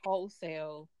companies like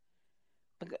wholesale,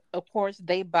 of course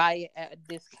they buy it at a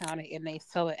discount and they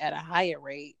sell it at a higher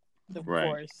rate, of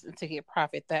course, to get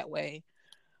profit that way.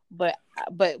 But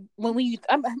when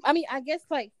I mean, I guess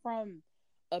like from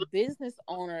a business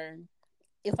owner,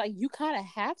 it's like you kind of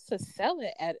have to sell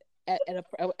it at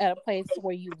a place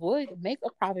where you would make a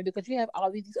profit because you have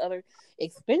all these other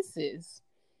expenses.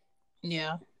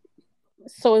 Yeah.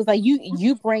 So it's like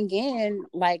you bring in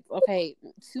like, okay,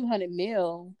 200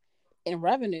 mil in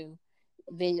revenue,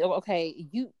 then okay,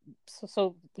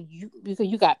 so because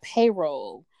you got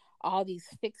payroll, all these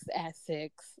fixed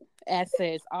assets,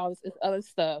 all this other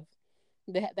stuff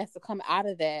that's to come out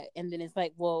of that, and then it's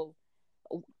like, well,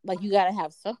 like you got to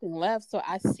have something left. So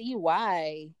I see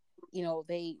why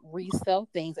they resell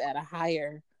things at a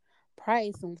higher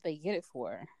price than what they get it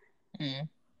for.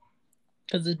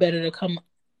 Because it's better to come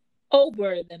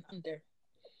over than under.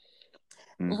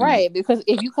 Right, because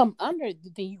if you come under,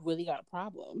 then you really got a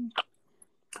problem.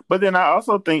 But then I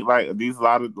also think like these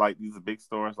big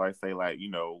stores, like say like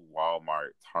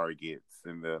Walmart, Targets,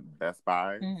 and the Best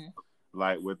Buys,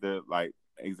 like with the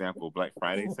example Black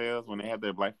Friday sales, when they have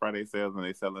their Black Friday sales and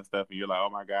they selling stuff and you're like, oh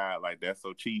my god, like that's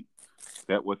so cheap,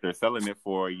 that what they're selling it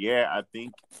for. Yeah, I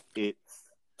think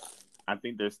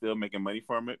they're still making money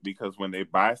from it because when they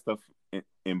buy stuff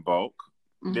in bulk,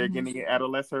 they're getting it at a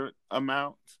lesser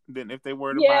amount than if they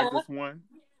were to buy just one.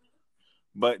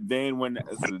 But then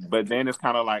it's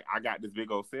kind of like, I got this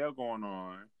big old sale going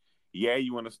on. Yeah,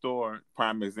 you in the store.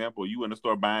 Prime example, you in the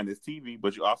store buying this TV,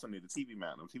 but you also need the TV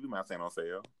mount. The TV mounts ain't on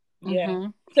sale. Yeah,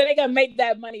 so they gonna make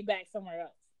that money back somewhere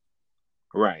else.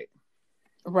 Right.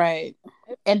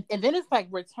 And then it's like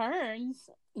returns.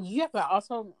 You have to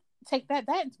also take that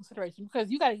into consideration because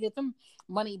you got to get them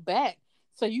money back,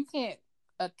 so you can't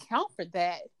account for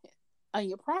that on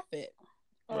your profit.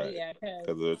 Oh yeah,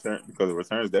 because the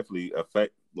returns definitely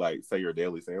affect, like, say, your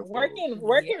daily sales. Working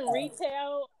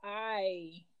retail,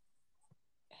 I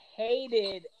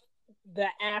hated the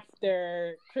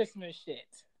after Christmas shit.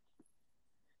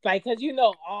 Like, because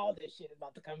all this shit is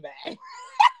about to come back.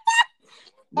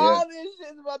 All this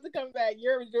shit is about to come back.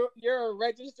 Your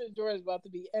registered drawer is about to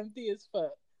be empty as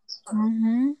fuck.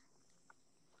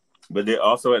 But then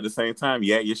also at the same time,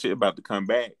 your shit about to come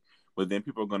back. But then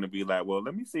people are going to be like, well,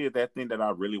 let me see if that thing that I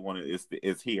really wanted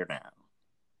is here now.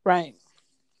 Right.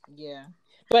 Yeah.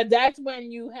 But that's when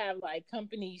you have like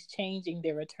companies changing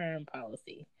their return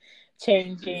policy,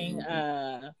 changing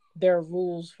their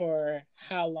rules for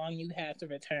how long you have to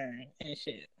return and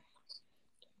shit,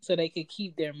 so they could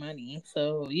keep their money.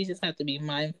 So you just have to be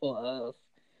mindful of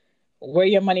where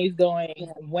your money is going,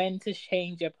 when to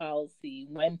change your policy,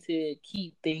 when to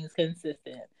keep things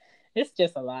consistent. It's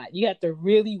just a lot. You have to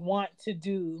really want to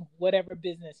do whatever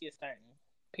business you're starting,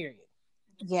 period.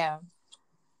 Yeah,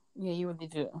 you really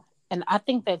do. And I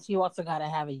think that you also got to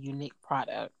have a unique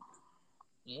product.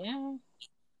 Yeah.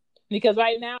 Because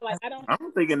right now, like, I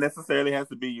don't think it necessarily has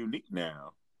to be unique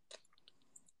now.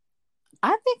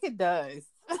 I think it does.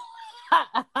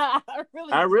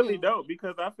 I really don't,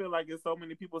 because I feel like there's so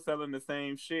many people selling the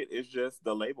same shit. It's just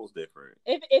the label's different.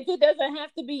 If it doesn't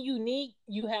have to be unique,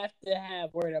 you have to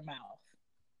have word of mouth.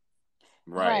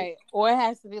 Right. Or it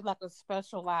has to be like a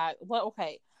specialized, well,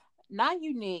 okay, not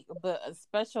unique, but a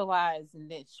specialized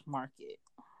niche market.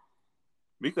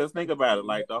 Because think about it,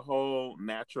 like the whole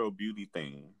natural beauty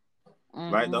thing.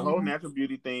 Like the whole natural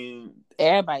beauty thing.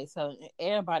 Everybody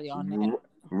on that.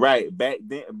 Right. Back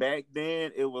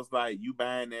then it was like you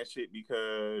buying that shit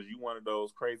because you one of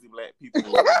those crazy black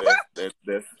people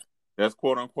that's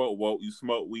quote unquote woke. You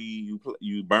smoke weed,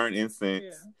 you burn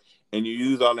incense, and you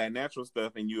use all that natural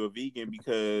stuff, and you're a vegan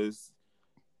because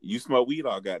you smoke weed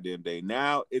all goddamn day.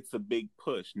 Now it's a big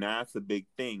push. Now it's a big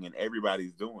thing, and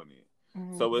everybody's doing it.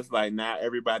 Mm-hmm. So it's like now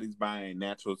everybody's buying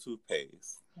natural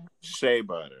toothpaste, shea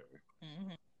butter,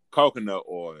 coconut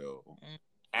oil,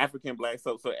 African black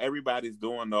soap. So everybody's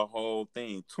doing the whole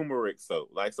thing. Turmeric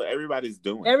soap. Like, so everybody's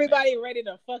doing Everybody ready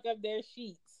to fuck up their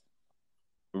sheets.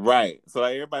 Right. So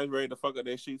like everybody's ready to fuck up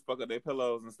their sheets, fuck up their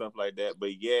pillows and stuff like that.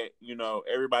 But yet,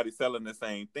 everybody's selling the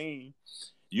same thing.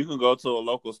 You can go to a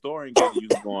local store and get it. You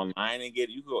can go online and get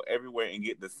it. You can go everywhere and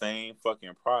get the same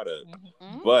fucking product.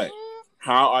 Mm-hmm. But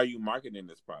how are you marketing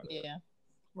this product? Yeah.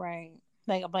 Right.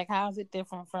 Like how is it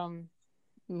different from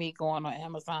me going on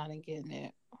Amazon and getting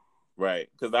it? Right.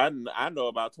 Because I know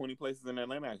about 20 places in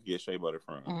Atlanta I can get shea butter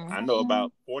from. Mm-hmm. I know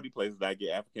about 40 places I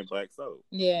get African black soap.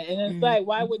 Yeah. And it's like,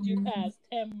 why would you pass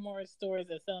 10 more stores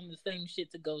that selling the same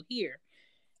shit to go here?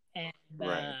 And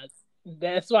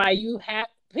that's why you have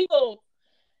people...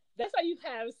 That's why you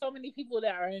have so many people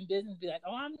that are in business be like,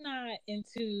 oh, I'm not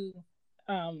into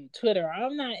Twitter, or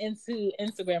I'm not into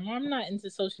Instagram, or I'm not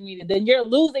into social media. Then you're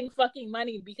losing fucking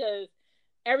money because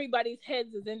everybody's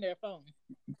heads is in their phone.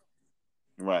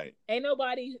 Right. Ain't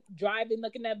nobody driving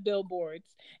looking at billboards.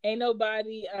 Ain't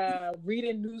nobody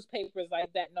reading newspapers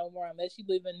like that no more unless you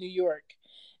live in New York.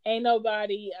 Ain't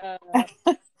nobody...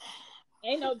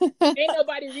 Ain't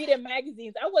nobody reading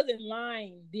magazines. I was in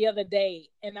line the other day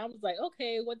and I was like,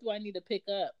 okay, what do I need to pick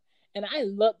up? And I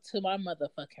looked to my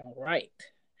motherfucking right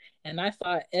and I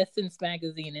saw Essence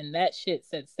magazine and that shit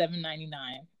said $7.99.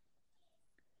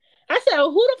 I said,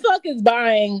 who the fuck is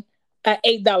buying an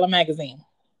 $8 magazine?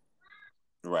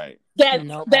 Right.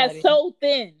 That's so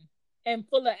thin and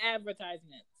full of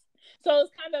advertisements. So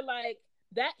it's kind of like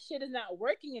that shit is not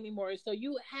working anymore. So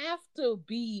you have to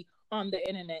be on the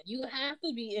internet. You have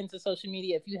to be into social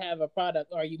media if you have a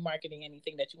product or you marketing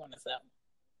anything that you want to sell.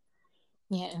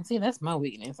 Yeah, and see, that's my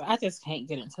weakness. I just can't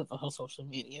get into the whole social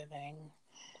media thing.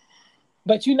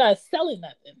 But you're not selling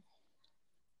nothing.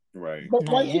 Right. But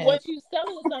once you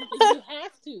selling something, you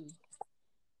have to.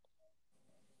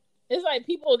 It's like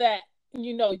people that,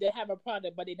 they have a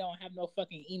product, but they don't have no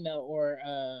fucking email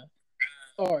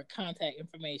or contact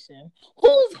information.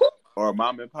 Who? Or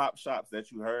mom and pop shops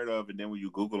that you heard of, and then when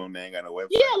you Google them, they ain't got no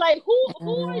website. Yeah, like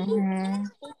who are you?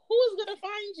 Who's gonna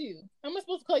find you? Am I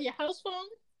supposed to call your house phone?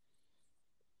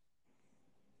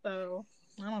 So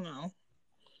I don't know.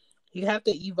 You have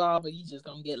to evolve, or you just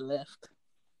gonna get left.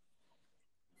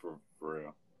 For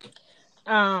real.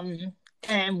 And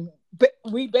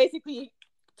we basically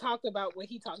talked about what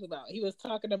he talked about. He was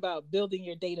talking about building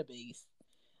your database.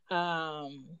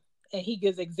 And he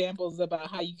gives examples about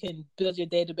how you can build your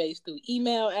database through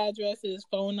email addresses,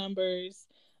 phone numbers,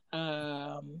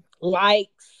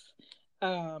 likes,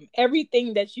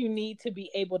 everything that you need to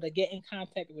be able to get in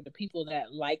contact with the people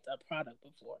that liked a product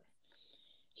before.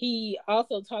 He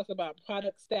also talks about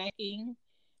product stacking,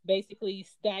 basically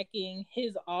stacking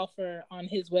his offer on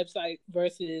his website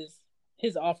versus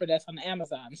his offer that's on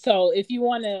Amazon. So if you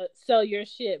want to sell your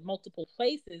shit multiple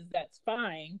places, that's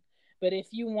fine. But if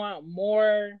you want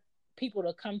more people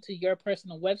to come to your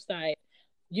personal website,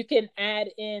 you can add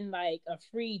in like a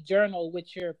free journal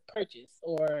with your purchase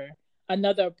or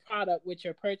another product with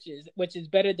your purchase, which is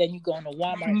better than you going to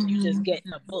Walmart and you just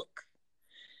getting a book.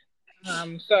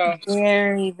 So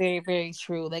very, very, very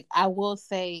true. Like I will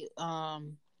say, I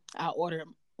ordered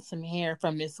some hair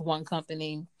from this one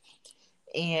company,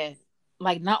 and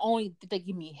like not only did they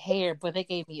give me hair, but they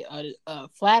gave me a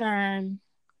flat iron,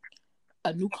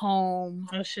 a new comb,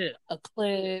 a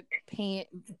clip,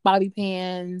 bobby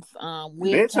pins,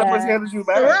 wig bitch, how much hair did you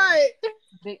buy?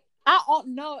 Right.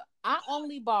 I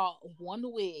only bought one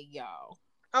wig, y'all.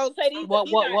 Oh, so these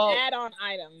are add-on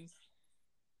items.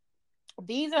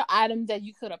 These are items that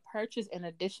you could have purchased in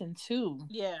addition to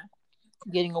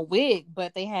getting a wig,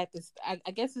 but they had this.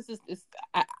 I guess this is this.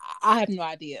 I have no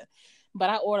idea. But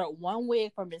I ordered one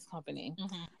wig from this company.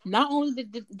 Mm-hmm. Not only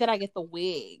did I get the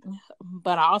wig,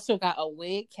 but I also got a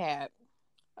wig cap,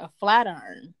 a flat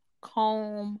iron,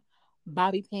 comb,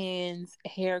 bobby pins,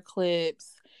 hair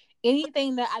clips,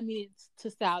 anything that I needed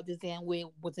to style this damn wig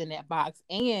was in that box,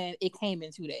 and it came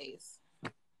in 2 days.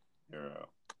 Yeah.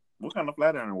 What kind of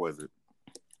flat iron was it?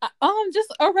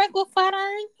 Just a regular flat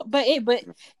iron, but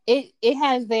it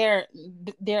has their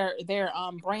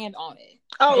brand on it.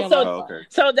 Okay.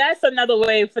 So that's another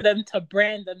way for them to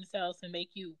brand themselves and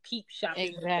make you keep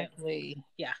shopping. Exactly.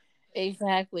 Yeah.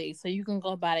 Exactly. So you can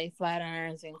go buy their flat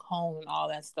irons and comb and all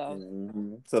that stuff.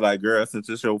 So, like, girl, since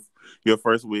it's your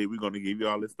first wig, we're gonna give you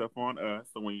all this stuff on us.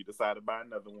 So when you decide to buy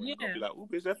another one, you're gonna Yeah. be like, "Ooh,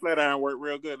 bitch, that flat iron worked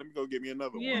real good. Let me go get me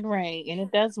another Yeah. one." Right. And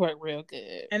it does work real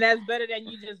good. And that's better than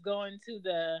you just going to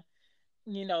the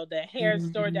hair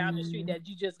store down the street that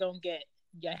you just gonna get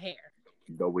your hair.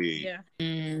 The wig. Yeah.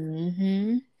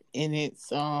 Mm-hmm. And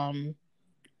it's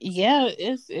yeah,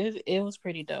 it was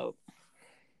pretty dope.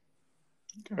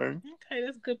 Okay. Okay,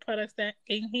 that's good product stack.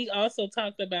 And he also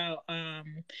talked about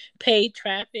paid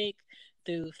traffic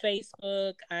through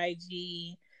Facebook,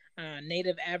 IG,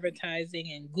 native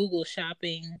advertising, and Google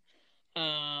Shopping.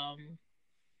 Um,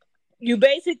 you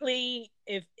basically,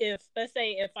 if let's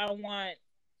say if I want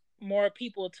more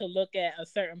people to look at a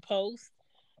certain post,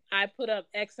 I put up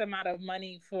X amount of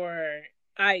money for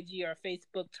IG or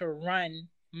Facebook to run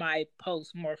my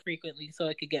post more frequently so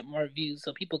it could get more views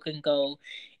so people can go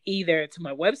either to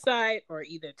my website or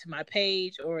either to my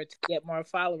page or to get more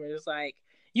followers. Like,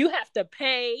 you have to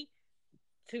pay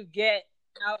to get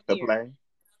out The here. play.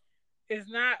 It's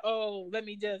not, oh, let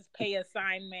me just pay a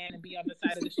sign man and be on the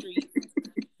side of the street.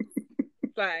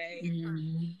 Like,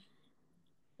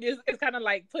 it's kind of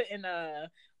like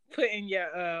putting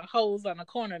your hoes on a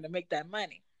corner to make that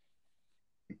money.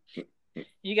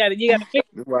 You gotta fix.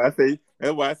 That's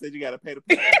why I said you gotta pay the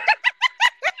play.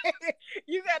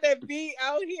 You gotta be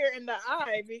out here in the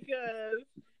eye because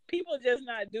people just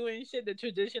not doing shit the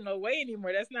traditional way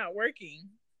anymore. That's not working.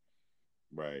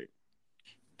 Right.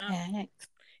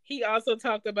 He also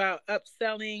talked about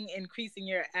upselling, increasing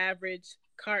your average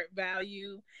cart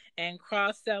value, and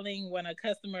cross-selling when a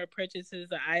customer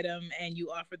purchases an item and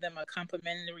you offer them a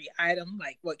complimentary item,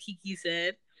 like what Kiki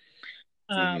said.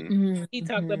 He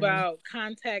talked about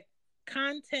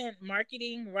content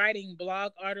marketing, writing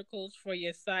blog articles for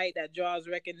your site that draws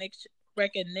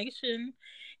recognition.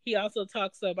 He also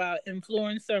talks about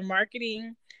influencer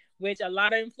marketing, which a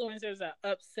lot of influencers are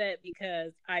upset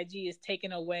because IG is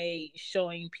taking away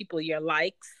showing people your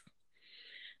likes.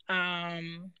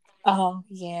 Oh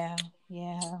yeah.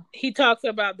 He talks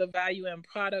about the value in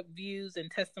product views and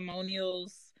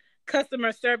testimonials.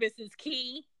 Customer service is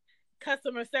key.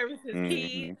 Customer service is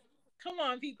key. Come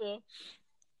on, people.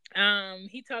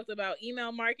 He talked about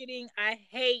email marketing. I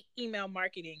hate email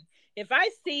marketing. If I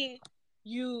see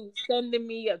you sending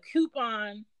me a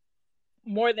coupon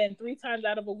more than 3 times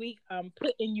out of a week, I'm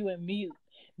putting you in mute.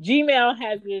 Gmail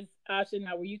has this option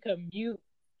now where you can mute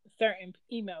certain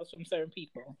emails from certain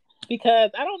people because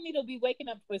I don't need to be waking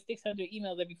up for 600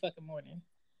 emails every fucking morning.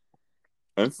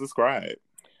 Unsubscribe.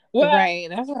 Well, right,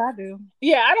 that's what I do.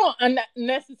 Yeah, I don't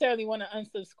necessarily want to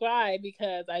unsubscribe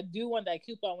because I do want that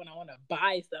coupon when I want to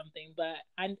buy something, but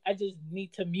I just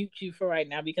need to mute you for right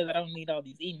now because I don't need all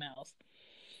these emails.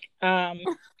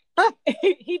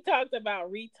 He talked about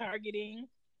retargeting.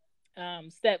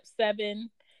 Step 7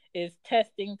 is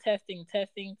testing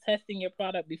your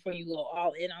product before you go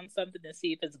all in on something to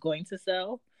see if it's going to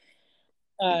sell.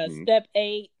 Step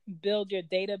 8, build your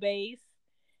database.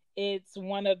 It's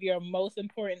one of your most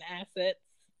important assets.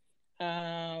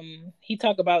 He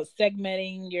talked about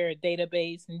segmenting your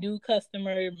database, new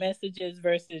customer messages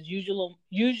versus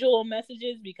usual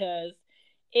messages, because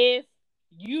if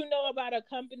you know about a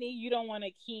company, you don't want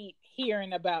to keep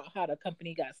hearing about how the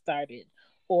company got started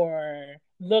or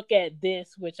look at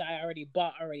this, which I already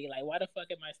bought already. Like, why the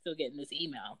fuck am I still getting this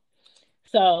email?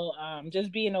 So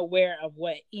just being aware of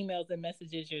what emails and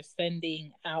messages you're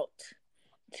sending out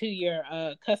to your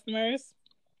customers.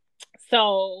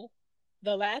 So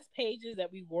the last pages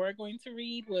that we were going to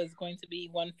read was going to be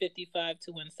 155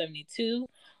 to 172.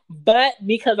 But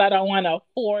because I don't want to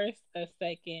force a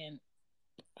second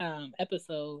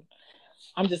episode,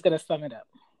 I'm just going to sum it up.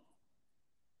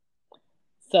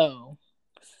 So,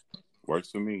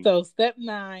 works for me. So step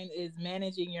 9 is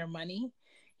managing your money.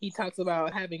 He talks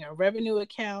about having a revenue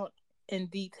account in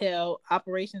detail,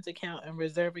 operations account, and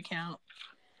reserve account.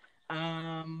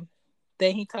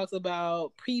 Then he talks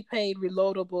about prepaid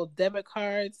reloadable debit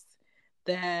cards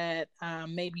that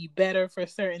may be better for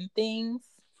certain things,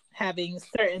 having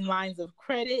certain lines of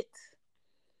credit,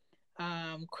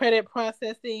 credit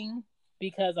processing,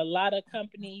 because a lot of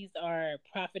companies are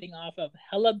profiting off of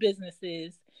hella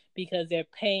businesses because they're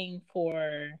paying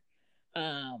for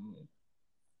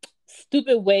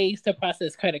stupid ways to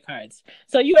process credit cards.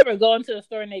 So you ever go into a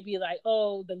store and they be like,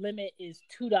 oh, the limit is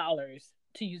 $2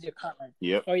 to use your card.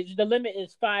 Yep. Or the limit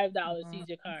is $5 to use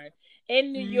your card.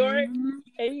 In New York,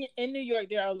 in New York,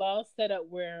 there are laws set up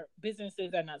where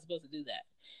businesses are not supposed to do that.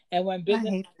 And when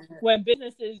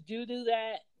businesses do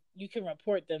that, you can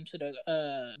report them to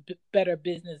the Better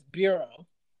Business Bureau.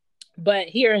 But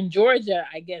here in Georgia,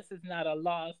 I guess it's not a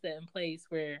law set in place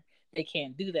where they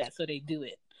can't do that, so they do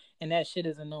it, and that shit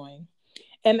is annoying.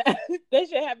 And that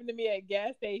shit happened to me at a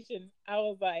gas station. I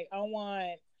was like,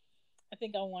 I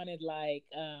think I wanted like,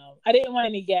 I didn't want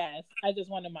any gas. I just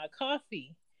wanted my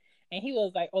coffee. And he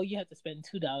was like, "Oh, you have to spend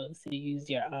 $2 to use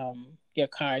your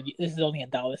card. This is only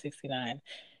 $1.69."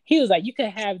 He was like, "You could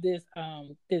have this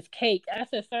cake." I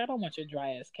said, "Sir, I don't want your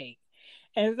dry ass cake."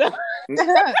 And so he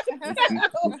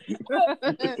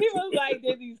was like,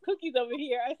 "There's these cookies over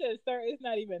here." I said, "Sir, it's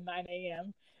not even 9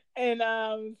 a.m." And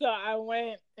so I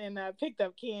went and I picked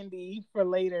up candy for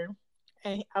later.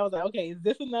 And I was like, "Okay, is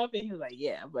this enough?" And he was like,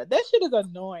 "Yeah," but that shit is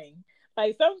annoying.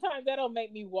 Like sometimes that'll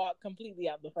make me walk completely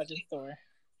out the fucking store.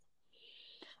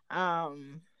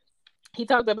 Um, he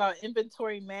talked about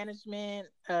inventory management,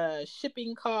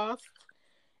 shipping costs.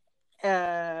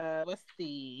 Let's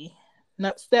see.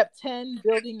 No, step 10,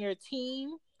 building your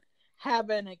team. Have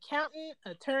an accountant,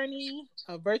 attorney,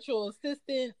 a virtual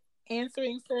assistant,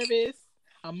 answering service,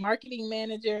 a marketing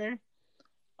manager.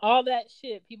 All that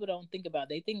shit people don't think about.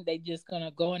 They think they just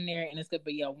gonna go in there and it's gonna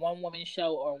be a one woman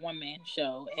show or one man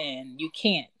show, and you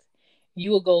can't.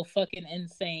 You will go fucking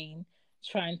insane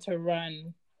trying to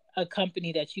run a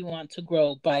company that you want to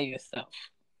grow by yourself.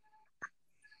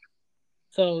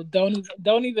 So don't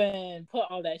even put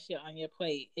all that shit on your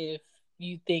plate if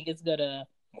you think it's gonna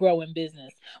grow in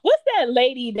business. What's that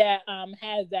lady that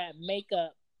has that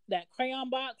makeup, that crayon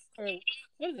box, or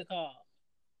what is it called?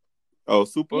 Oh,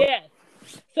 Super. Yes.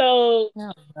 So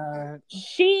Oh,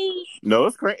 she No,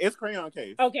 it's Crayon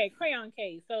Case. okay, crayon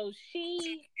case. So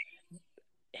she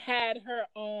had her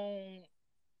own,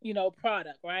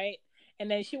 product, right? And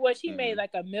then she made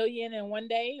like $1 million in one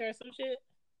day or some shit.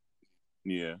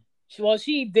 Yeah.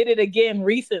 She did it again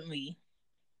recently.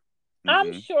 I'm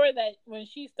Mm-hmm. sure that when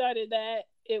she started that,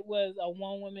 it was a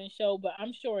one woman show, but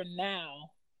I'm sure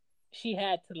now she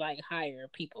had to like hire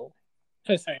people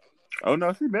for certain. Oh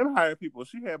no, she been hiring people.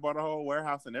 She had bought a whole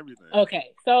warehouse and everything.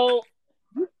 Okay, so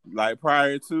Like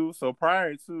prior to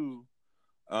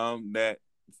that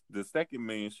the second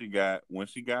million she got when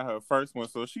she got her first one,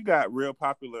 so she got real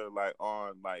popular like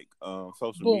on like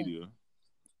social boom. media.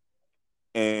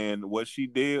 And what she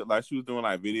did, like she was doing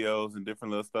like videos and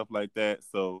different little stuff like that.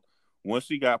 So once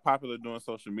she got popular doing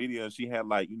social media, she had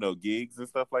like gigs and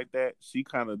stuff like that. She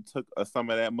kind of took some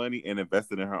of that money and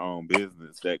invested in her own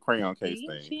business, that crayon case See,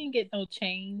 thing. she didn't get no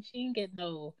change. She didn't get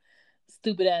no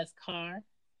stupid ass car.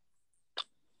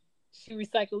 She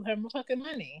recycled her fucking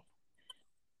money.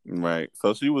 Right.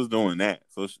 So she was doing that.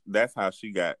 So that's how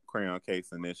she got crayon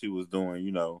case, and then she was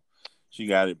doing, she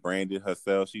got it branded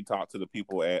herself. She talked to the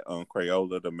people at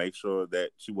Crayola to make sure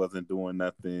that she wasn't doing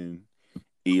nothing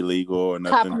illegal or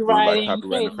nothing like Copywriting,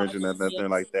 copyright infringement, trademarking, nothing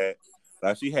like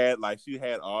that. She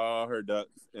had all her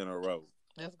ducks in a row.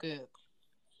 That's good.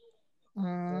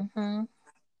 Mm-hmm.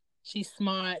 She's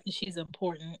smart and she's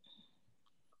important.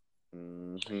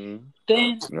 Mm-hmm.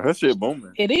 Then Her shit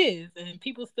booming. it is, and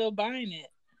people still buying it.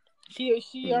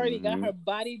 She already got her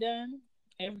body done,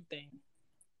 everything.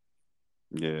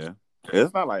 Yeah.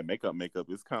 It's not like makeup.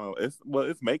 It's kind of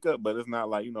it's makeup, but it's not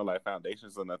like like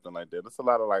foundations or nothing like that. It's a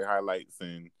lot of like highlights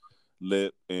and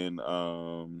lip and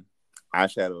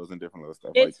eyeshadows and different little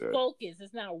stuff like that. It's focused.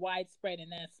 It's not widespread,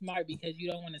 and that's smart because you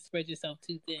don't want to spread yourself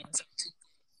too thin.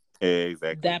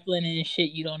 Exactly. Dappling in shit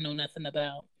you don't know nothing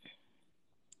about.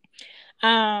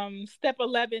 Step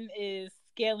 11 is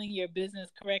scaling your business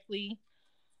correctly.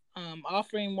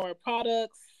 Offering more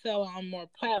products, sell on more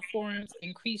platforms,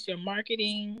 increase your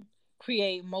marketing,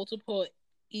 create multiple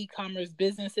e-commerce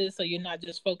businesses so you're not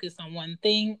just focused on one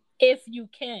thing if you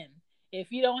can.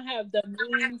 If you don't have the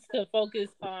means to focus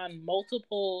on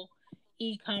multiple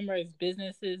e-commerce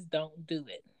businesses, don't do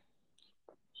it.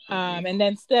 And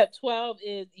then step 12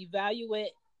 is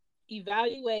evaluate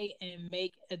and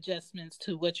make adjustments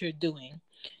to what you're doing.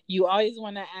 You always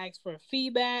want to ask for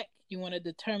feedback. You want to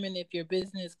determine if your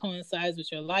business coincides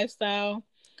with your lifestyle.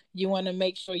 You want to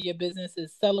make sure your business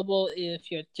is sellable if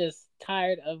you're just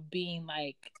tired of being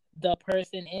like the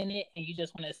person in it and you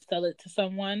just want to sell it to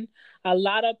someone. A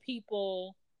lot of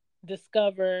people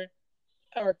discover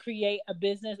or create a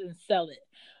business and sell it.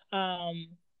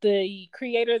 The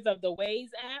creators of the Waze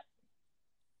app,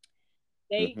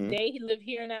 they live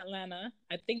here in Atlanta.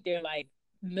 I think they're like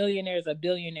millionaires or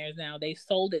billionaires now. They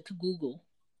sold it to Google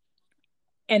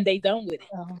and they done with it.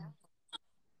 Oh.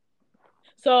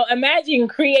 So imagine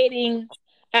creating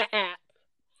an app,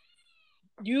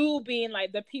 you being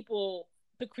like the people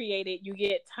to create it, you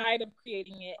get tired of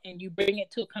creating it and you bring it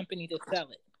to a company to sell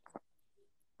it.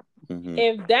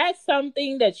 If that's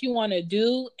something that you want to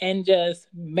do and just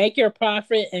make your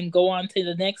profit and go on to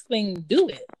the next thing, do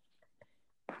it.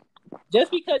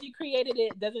 Just because you created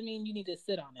it doesn't mean you need to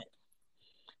sit on it.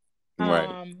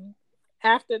 Right.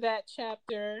 After that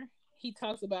chapter, he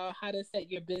talks about how to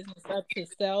set your business up to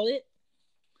sell it.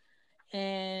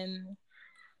 And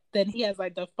then he has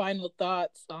like the final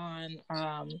thoughts on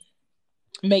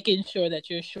making sure that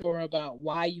you're sure about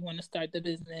why you want to start the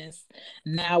business.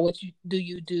 Now, what you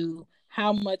do?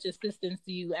 How much assistance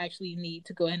do you actually need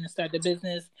to go ahead and start the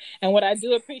business? And what I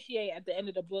do appreciate at the end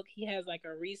of the book, he has like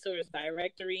a resource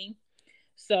directory.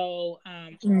 So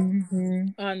on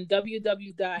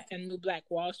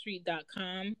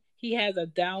www.newblackwallstreet.com, he has a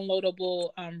downloadable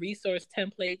resource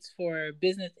templates for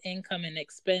business income and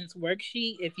expense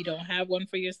worksheet if you don't have one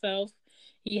for yourself.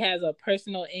 He has a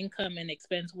personal income and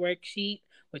expense worksheet,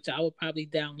 which I will probably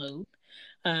download.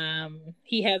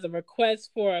 He has a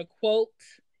request for a quote,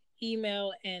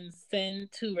 email, and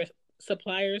send to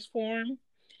suppliers form.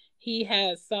 He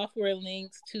has software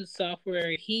links to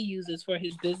software he uses for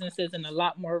his businesses and a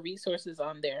lot more resources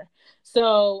on there.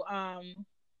 So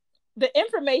the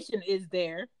information is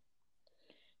there.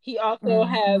 He also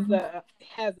has an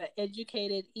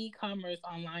educated e-commerce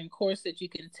online course that you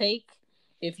can take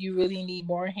if you really need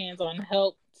more hands-on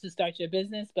help to start your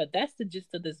business. But that's the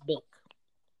gist of this book.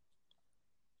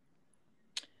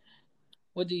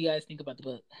 What do you guys think about the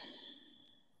book?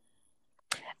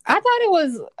 I thought it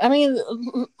was, I mean,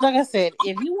 like I said,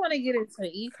 if you want to get into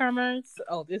e-commerce,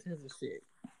 this is the shit.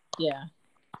 Yeah,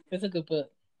 it's a good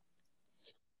book.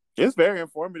 It's very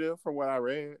informative from what I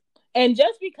read. And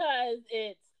just because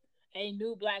it's a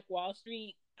new Black Wall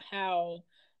Street, how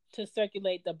to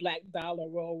circulate the black dollar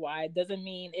worldwide, doesn't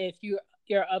mean if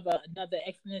you're of another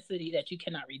ethnicity that you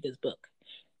cannot read this book.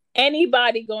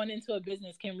 Anybody going into a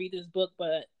business can read this book,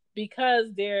 but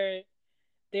because there's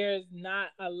not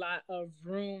a lot of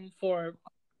room for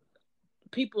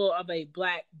people of a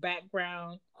black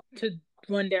background to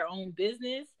run their own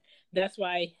business, that's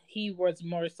why he was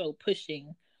more so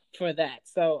pushing for that.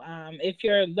 So if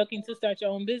you're looking to start your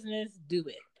own business, do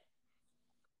it.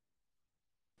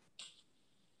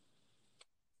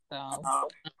 So I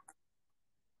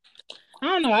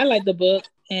don't know. I like the book,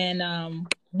 and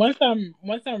once I'm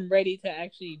ready to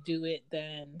actually do it,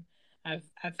 then I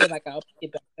feel like I'll pick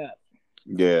it back up.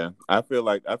 Yeah, I feel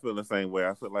the same way.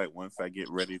 I feel like once I get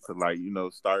ready to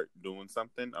start doing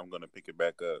something, I'm gonna pick it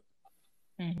back up.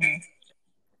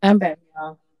 I'm back,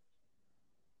 y'all.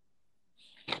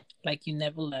 Like you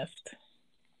never left.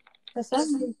 For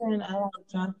some reason, I don't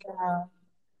jump out.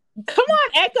 Come on,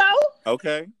 Echo.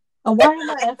 Okay. Why am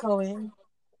I echoing?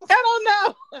 I don't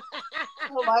know.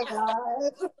 Oh my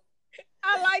god.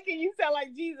 I like it. You sound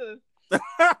like Jesus.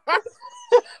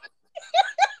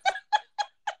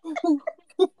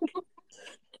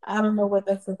 I don't know what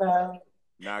that's about.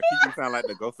 Nah, you sound like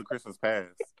the ghost of Christmas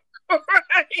past.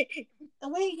 Right.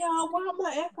 Wait, y'all, why am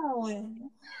I echoing?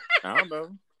 I don't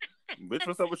know. Bitch,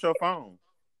 what's up with your phone?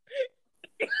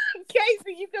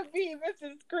 Casey, you could be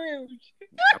Mr. Scrooge.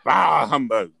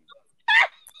 Humbug.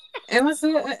 Am I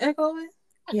still echoing?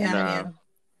 Yeah, nah. I am.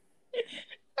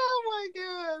 Oh my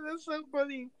god, that's so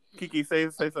funny. Kiki, say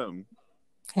something.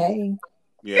 Hey.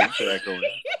 Yeah, you still echoing.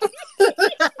 Okay,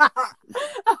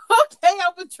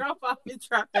 I'm gonna drop off and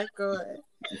try echoing.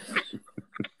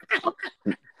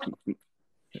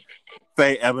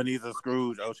 Say Ebenezer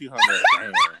Scrooge. Oh, she hung up.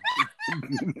 Damn. I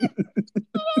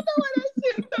don't know why that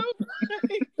shit's so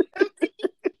funny.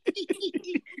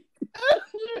 Oh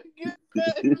my god.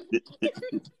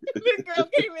 This girl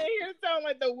came in here sounding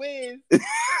like the Wiz.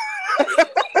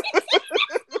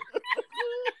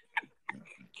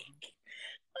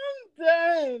 I'm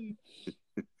done.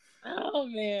 Oh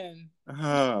man.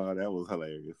 Oh, that was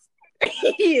hilarious.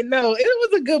 No, it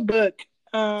was a good book.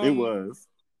 It was.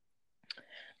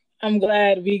 I'm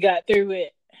glad we got through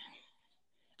it.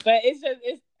 But it's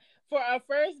for our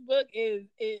first book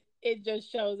it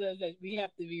just shows us that we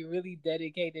have to be really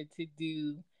dedicated to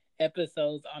do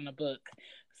episodes on a book.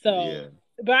 So yeah.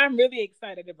 But I'm really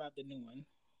excited about the new one.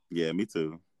 Yeah, me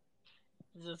too.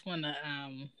 Just wanna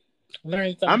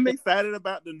learn something. I'm excited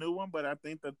about the new one, but I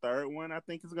think the third one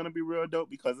is gonna be real dope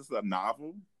because it's a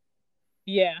novel.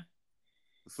 Yeah.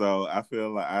 So I feel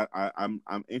like I'm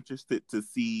interested to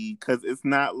see, because it's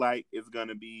not like it's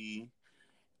gonna be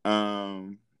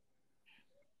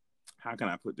how can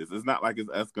I put this? It's not like it's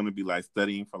us gonna be like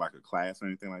studying for like a class or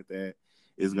anything like that.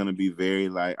 It's gonna be very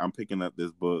like I'm picking up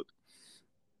this book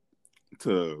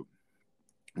to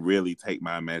really take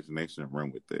my imagination and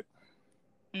run with it.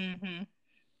 Mm-hmm.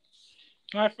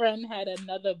 My friend had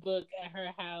another book at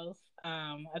her house.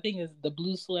 I think it's The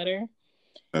Blue Sweater.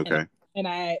 Okay. And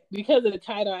I, because of the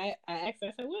title, I asked her,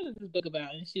 I said, what is this book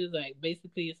about? And she was like,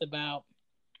 basically, it's about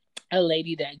a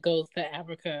lady that goes to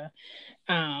Africa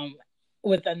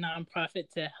with a nonprofit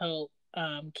to help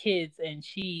kids, and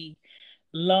she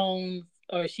loans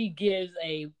or she gives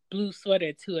a blue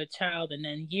sweater to a child, and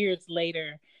then years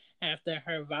later, after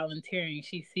her volunteering,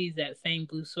 she sees that same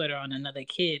blue sweater on another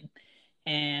kid,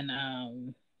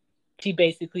 and she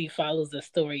basically follows the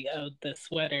story of the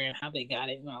sweater and how they got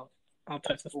it, and all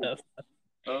types of stuff.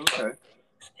 Okay.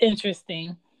 It's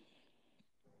interesting,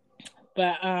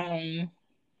 but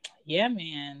yeah,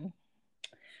 man.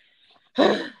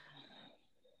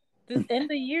 This end of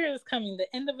the year is coming, the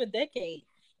end of a decade.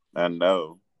 I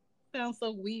know. Sounds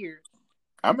so weird.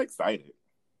 I'm excited.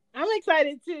 I'm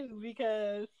excited too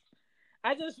because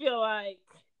I just feel like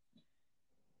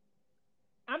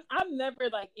I'm never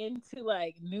like into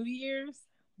like New Year's,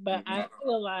 but I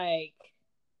feel like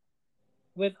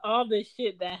with all the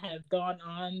shit that has gone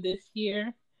on this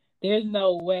year, there's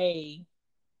no way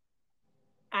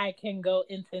I can go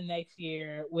into next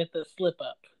year with a slip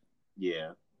up.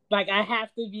 Yeah. Like I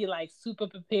have to be like super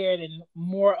prepared and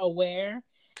more aware.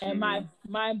 And my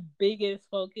biggest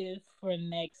focus for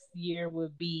next year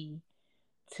would be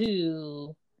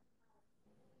to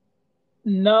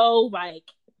know like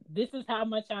this is how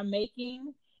much I'm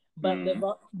making, but live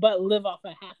off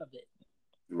of half of it.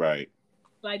 Right.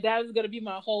 Like that is gonna be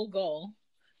my whole goal.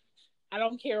 I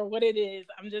don't care what it is.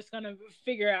 I'm just gonna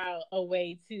figure out a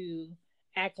way to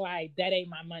act like that ain't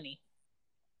my money.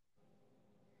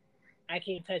 I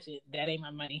can't touch it. That ain't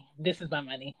my money. This is my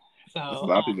money. So there's a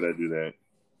lot of people that do that.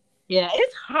 Yeah,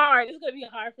 it's hard. It's gonna be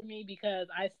hard for me because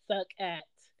I suck at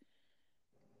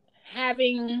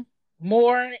having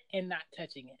more and not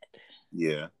touching it.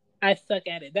 Yeah. I suck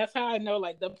at it. That's how I know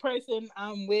like the person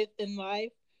I'm with in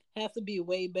life has to be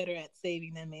way better at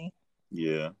saving than me.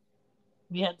 Yeah.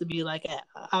 We have to be like at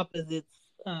opposites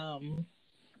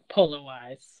polar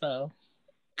wise. So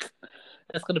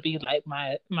that's gonna be like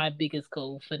my biggest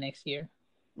goal for next year.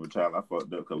 Well, child, I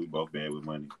fucked up because we both bad with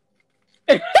money.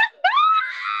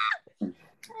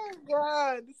 Oh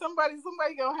God! Somebody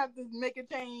gonna have to make a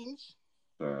change.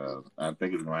 I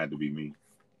think it's gonna have to be me.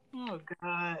 Oh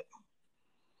God!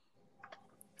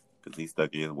 Because he's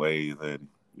stuck in his ways, and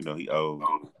he owes.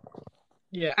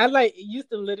 Yeah, I like used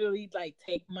to literally like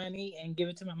take money and give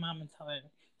it to my mom and tell her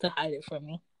to hide it from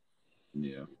me.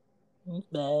 Yeah, it's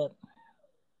bad.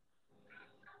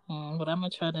 But I'm gonna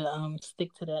try to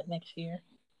stick to that next year.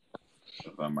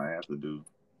 That's what I might have to do.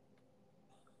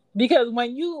 Because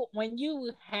when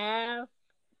you have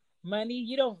money,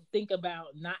 you don't think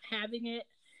about not having it.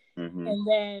 Mm-hmm. And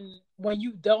then when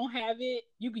you don't have it,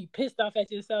 you be pissed off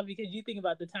at yourself because you think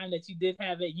about the time that you did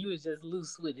have it, you was just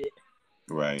loose with it.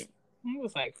 Right. I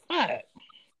was like, fuck.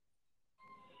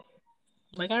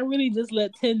 Like I really just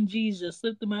let 10 G's just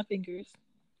slip through my fingers.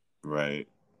 Right.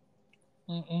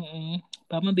 But I'm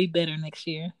gonna be better next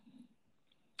year.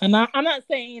 And I'm not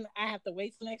saying I have to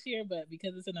wait till next year, but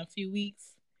because it's in a few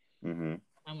weeks, I'm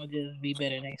gonna just be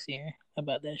better next year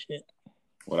about that shit.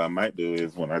 What I might do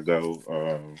is when I go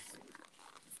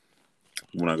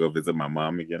visit my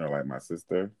mom again or like my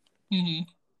sister,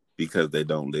 because they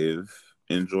don't live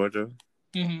in Georgia,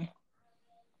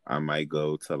 I might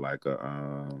go to like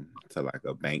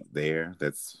a bank there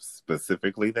that's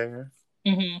specifically there,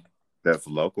 that's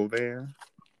local there,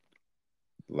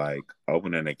 like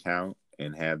open an account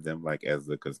and have them like as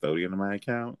the custodian of my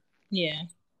account. Yeah.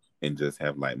 And just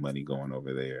have like money going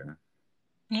over there.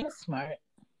 That's smart.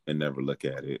 And never look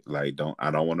at it. Like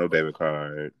I don't want no debit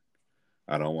card.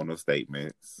 I don't want no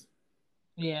statements.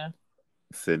 Yeah.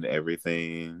 Send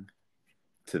everything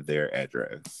to their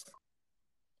address.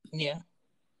 Yeah.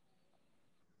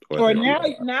 Or now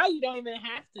you don't even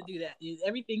have to do that.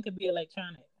 Everything could be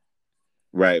electronic.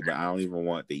 Right, but I don't even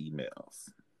want the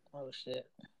emails. Oh shit.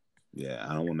 Yeah,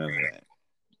 I don't want none of that.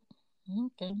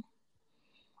 Okay.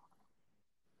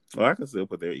 Well, I can still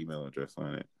put their email address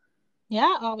on it.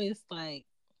 Yeah, I always like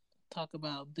talk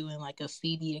about doing like a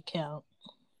CD account.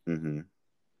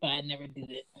 But I never did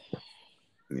it.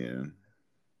 Yeah.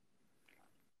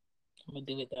 I'm gonna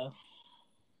do it though.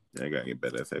 Yeah, I gotta get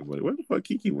better at saying where the fuck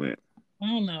Kiki went. I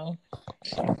don't know.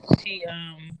 She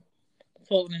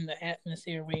floating in the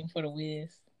atmosphere waiting for the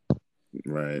whiz.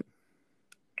 Right.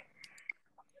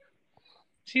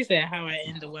 She said how I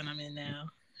end the one I'm in now.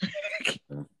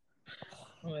 I'm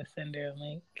gonna send her a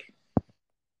link.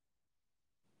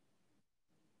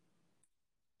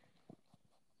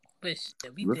 But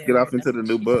let's get off into the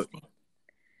new book.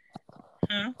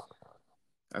 Huh?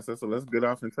 I said, so let's get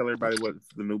off and tell everybody what's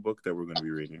the new book that we're going to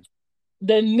be reading.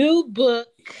 The new book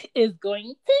is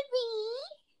going to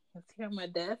be It's here on my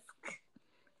desk.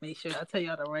 Make sure I tell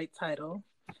y'all the right title.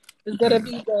 It's gonna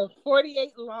be the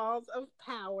 48 Laws of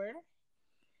Power.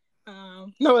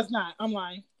 No, it's not. I'm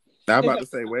lying. I'm about to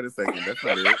say, wait a second, that's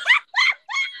not it. It's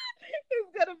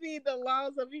gonna be The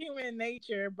Laws of Human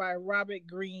Nature by Robert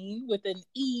Greene with an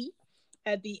E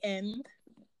at the end.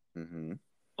 Mm-hmm.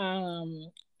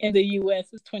 In the US,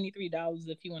 it's $23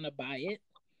 if you want to buy it.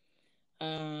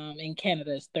 In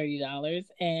Canada, it's $30,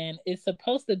 and it's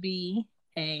supposed to be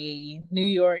a New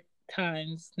York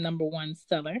Times #1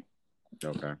 seller.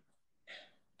 Okay.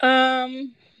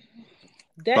 Fun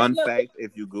fact: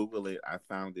 if you Google it, I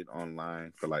found it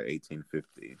online for like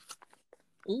 $18.50.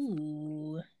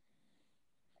 Ooh.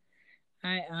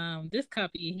 This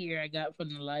copy here I got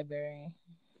from the library.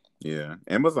 Yeah,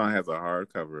 Amazon has a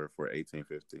hardcover for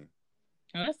 $18.50.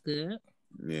 Oh, that's good.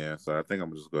 Yeah, so I think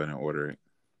I'm just going to order it.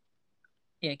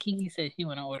 Yeah, Kiki said she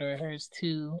want to order hers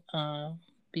too,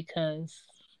 because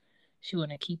she want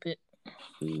to keep it.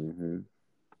 Mm-hmm.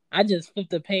 I just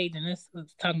flipped the page and this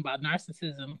was talking about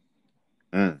narcissism.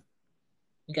 You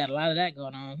got a lot of that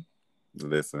going on.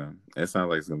 Listen, it sounds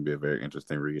like it's going to be a very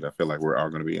interesting read. I feel like we're all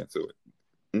going to be into it.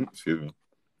 Excuse me.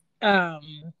 I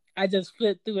just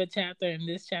flipped through a chapter, and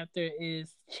this chapter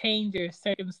is change your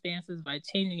circumstances by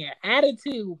changing your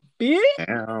attitude, bitch.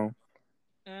 Ow.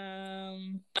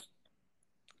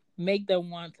 Make them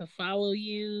want to follow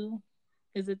you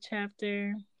is a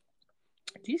chapter.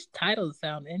 These titles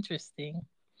sound interesting.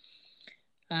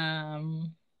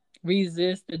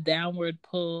 Resist the downward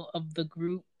pull of the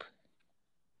group.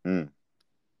 It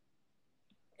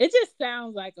just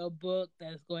sounds like a book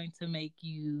that's going to make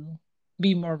you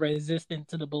be more resistant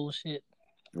to the bullshit.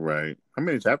 Right. How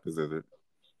many chapters is it?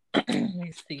 Let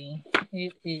me see.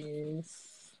 It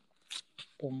is.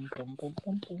 Boom, boom, boom,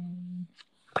 boom, boom.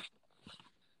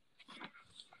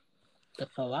 The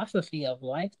Philosophy of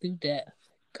Life Through Death.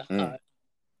 God.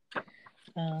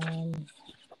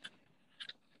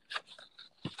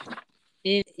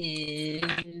 It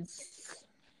is.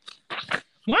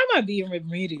 Why am I being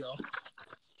remedial?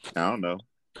 I don't know.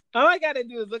 All I gotta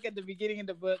do is look at the beginning of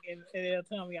the book and it'll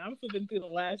tell me. I'm flipping through the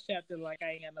last chapter like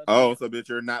I ain't got no. Oh, so bitch,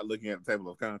 you're not looking at the table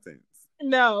of contents.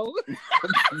 No.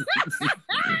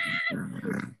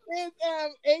 It's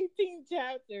 18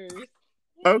 chapters.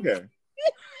 Okay.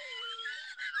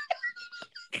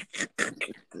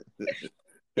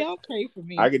 Y'all pray for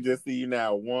me. I can just see you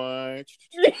now. One. I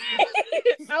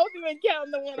wasn't even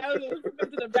counting the one. I was just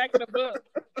flipping to the back of the book.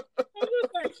 I was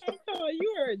just like, Chantal,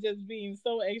 you are just being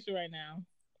so extra right now.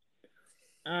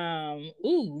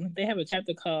 They have a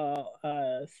chapter called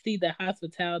See the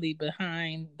Hospitality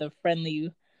Behind the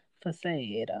Friendly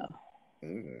Facade.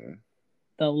 The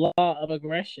Law of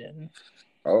Aggression.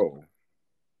 Oh.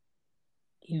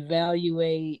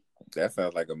 Evaluate. That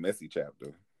sounds like a messy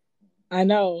chapter. I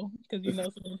know, because you know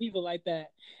some people like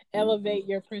that. Elevate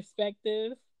your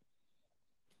perspective.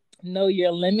 Know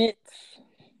your limits.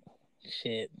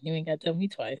 Shit, you ain't got to tell me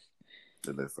twice.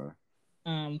 Listen.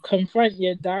 Confront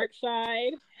your dark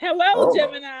side. Hello,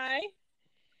 Gemini.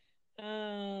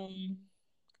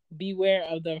 Beware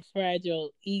of the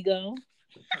fragile ego.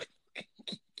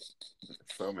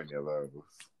 So many of those.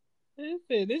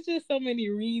 Listen, there's just so many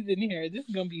reads in here. This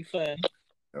is gonna be fun.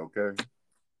 Okay.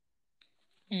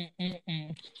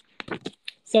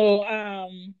 So, I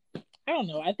don't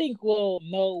know. I think we'll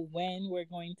know when we're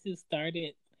going to start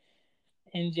it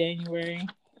in January.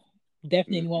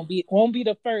 Definitely won't be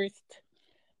the first,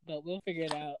 but we'll figure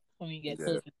it out when we get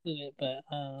closer to it. But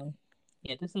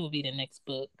yeah, this will be the next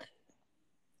book.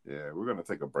 Yeah, we're gonna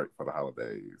take a break for the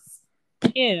holidays.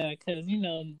 Yeah, because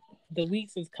the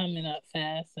weeks is coming up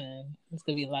fast, and there's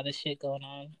gonna be a lot of shit going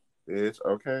on. It's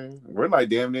okay. We're like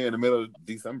damn near in the middle of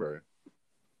December.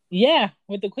 Yeah,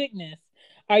 with the quickness.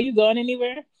 Are you going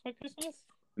anywhere for Christmas?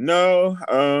 No,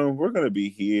 we're gonna be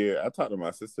here. I talked to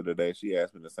my sister today. She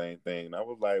asked me the same thing, and I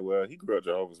was like, "Well, he grew up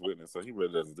Jehovah's Witness, so he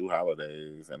really doesn't do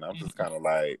holidays." And I'm just kind of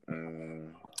like,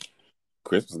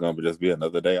 Christmas is gonna just be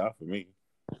another day off for me.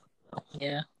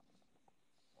 Yeah,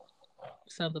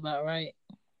 sounds about right.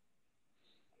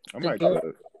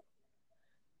 The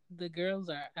girls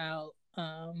are out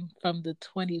from the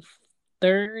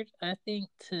 23rd, I think,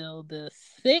 till the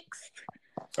 6th.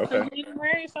 Okay. Of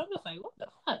January. So I'm just like, what the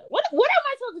fuck? What am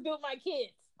I supposed to do with my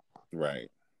kids?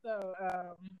 Right. So,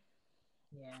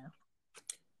 yeah.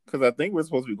 Because I think we're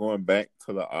supposed to be going back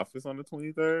to the office on the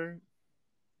 23rd.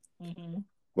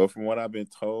 But from what I've been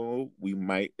told, they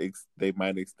might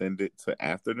extend it to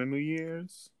after the New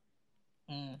Year's.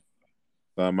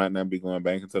 So I might not be going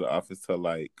back into the office till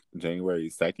like January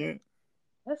 2nd.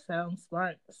 That sounds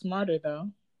smarter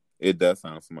though. It does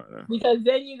sound smarter. Because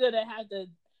then you're gonna have to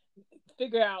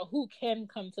figure out who can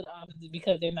come to the office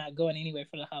because they're not going anywhere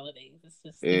for the holidays. It's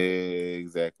just stupid.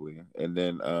 Exactly. And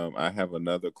then I have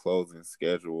another closing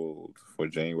scheduled for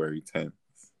January 10th.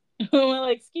 Well,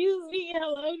 excuse me,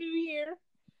 hello, New Year.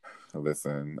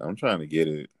 Listen, I'm trying to get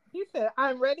it. He said,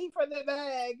 I'm ready for the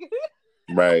bag.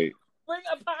 Right. Bring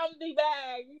a poundy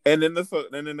bag. And then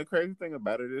the crazy thing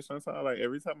about it is sometimes, like,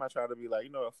 every time I try to be like,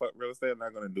 you know what, fuck real estate, I'm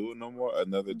not gonna do it no more,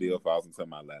 another deal falls into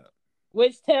my lap.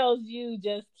 Which tells you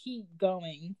just keep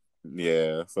going.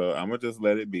 Yeah, so I'm gonna just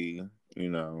let it be. You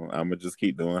know, I'm gonna just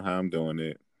keep doing how I'm doing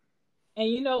it. And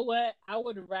you know what? I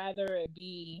would rather it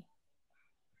be,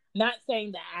 not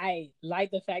saying that I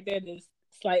like the fact that it's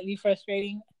slightly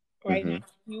frustrating right now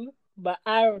for you, but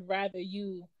I would rather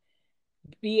you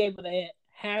be able to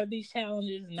have these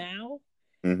challenges now.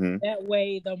 That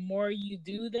way, the more you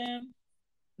do them,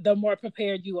 the more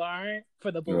prepared you are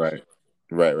for the bullshit.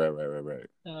 Right.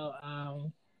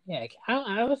 So, yeah,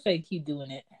 I would say keep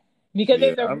doing it because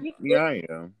there's a reason. I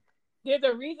am. There's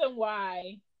a reason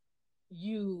why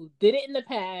you did it in the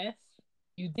past.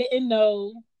 You didn't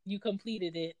know you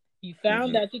completed it. You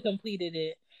found out you completed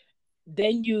it.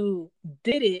 Then you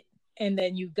did it, and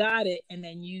then you got it, and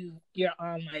then you're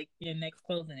on like your next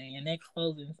closing and your next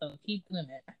closing. So keep doing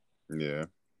it. Yeah.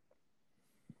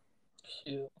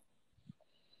 Shoot.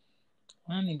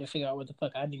 I need to figure out what the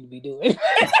fuck I need to be doing.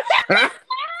 Like,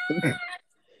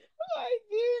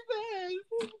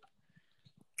 Jesus.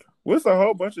 What's a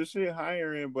whole bunch of shit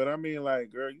hiring, but I mean,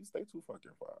 like, girl, you stay too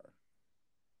fucking far.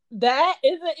 That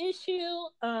is an issue.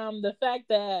 The fact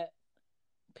that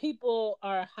people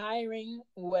are hiring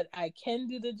what I can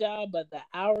do the job, but the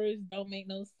hours don't make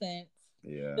no sense.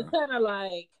 Yeah. It's kind of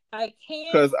like, I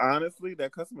can't. Because honestly,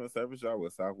 that customer service job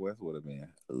with Southwest would have been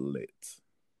lit.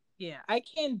 Yeah, I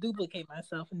can't duplicate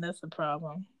myself, and that's the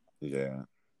problem. Yeah.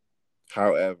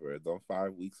 However, those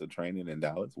 5 weeks of training in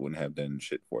Dallas wouldn't have done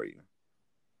shit for you.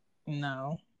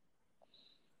 No.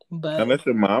 But unless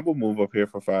your mom will move up here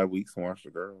for 5 weeks and watch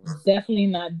the girls. Definitely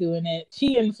not doing it.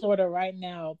 She in Florida right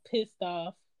now, pissed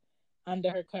off under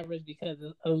her covers because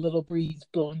of a little breeze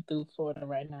blowing through Florida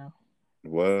right now.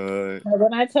 What?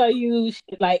 When I tell you,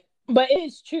 like, but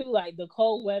it's true. Like, the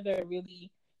cold weather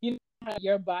really, you know how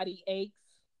your body aches.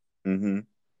 Mm-hmm.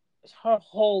 Her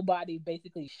whole body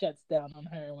basically shuts down on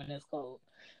her when it's cold.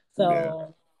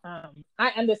 So, I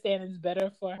understand it's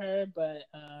better for her, but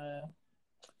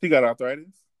she got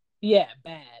arthritis. Yeah,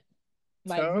 bad.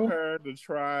 Like, tell her to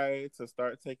try to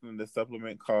start taking the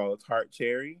supplement called tart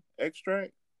cherry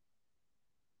extract.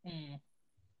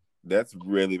 That's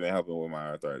really been helping with my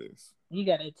arthritis. You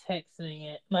gotta text me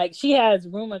it. Like, she has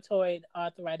rheumatoid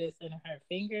arthritis in her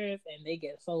fingers, and they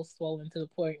get so swollen to the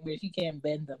point where she can't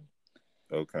bend them.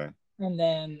 Okay. And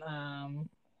then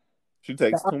she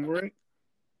takes turmeric.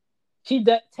 She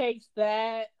takes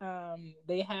that.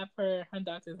 They have her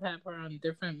doctors have her on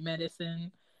different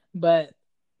medicine, but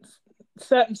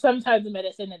sometimes the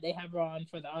medicine that they have her on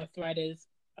for the arthritis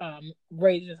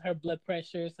raises her blood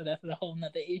pressure, so that's a whole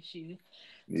nother issue.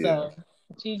 Yeah. So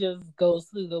she just goes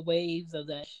through the waves of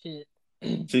that shit.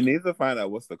 She needs to find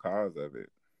out what's the cause of it.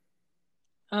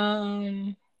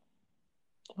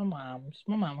 My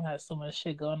mom has so much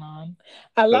shit going on.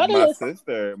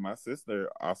 My sister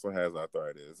also has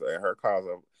arthritis, and her cause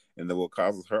of, and then what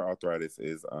causes her arthritis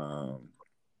is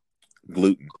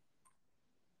gluten.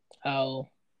 Oh,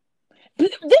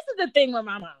 this is the thing with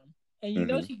my mom, and you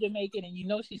know she's Jamaican, and you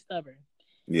know she's stubborn.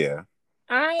 Yeah,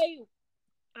 I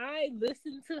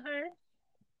listen to her.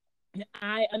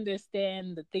 I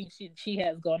understand the things she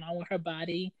has going on with her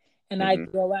body, and I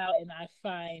go out and I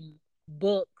find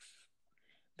books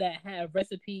that have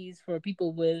recipes for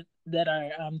people that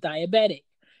are diabetic,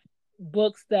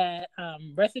 books that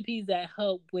recipes that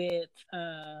help with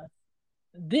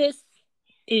this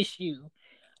issue,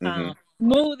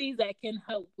 smoothies that can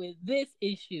help with this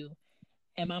issue,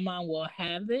 and my mom will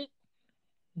have it,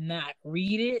 not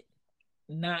read it,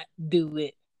 not do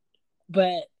it,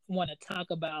 but want to talk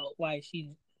about why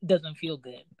she doesn't feel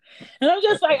good. And I'm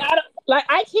just like,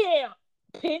 I can't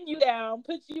pin you down,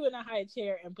 put you in a high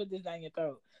chair, and put this down your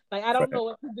throat. Like, I don't know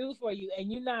what to do for you, and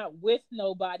you're not with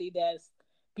nobody that's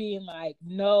being like,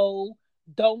 no,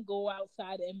 don't go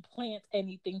outside and plant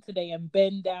anything today and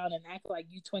bend down and act like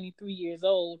you're 23 years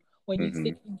old when you're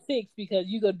 66, because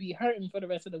you're gonna be hurting for the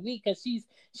rest of the week. Because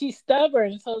she's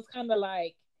stubborn, so it's kind of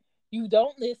like, you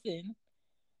don't listen,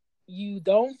 you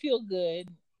don't feel good,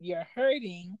 you're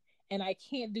hurting, and I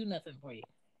can't do nothing for you.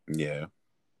 Yeah.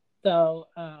 So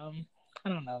I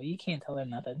don't know. You can't tell her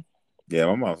nothing. Yeah,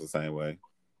 my mom's the same way.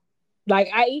 Like,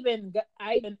 I even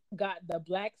got the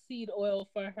black seed oil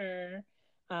for her,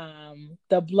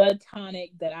 the blood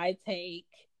tonic that I take.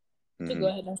 to go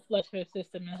ahead and flush her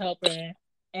system and help her.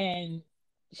 And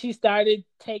she started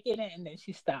taking it, and then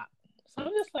she stopped. So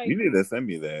I'm just like, you need to send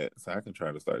me that so I can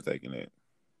try to start taking it.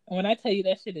 when I tell you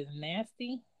that shit is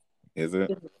nasty, Is it?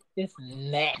 it's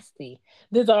nasty.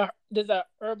 There's a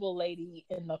herbal lady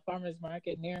in the farmer's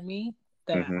market near me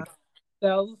that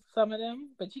sells some of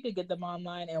them, but you could get them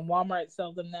online, and Walmart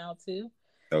sells them now too.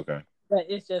 Okay. But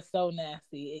it's just so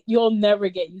nasty. You'll never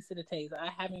get used to the taste. I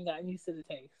haven't gotten used to the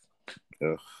taste.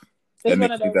 Ugh. It's And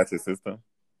one it of those. that's your system?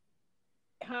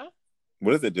 Huh?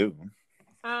 What does it do?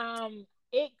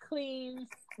 It cleans.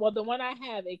 Well, the one I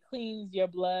have, it cleans your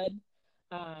blood,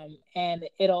 and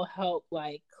it'll help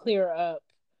like clear up,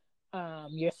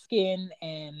 your skin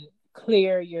and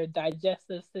clear your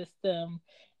digestive system,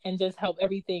 and just help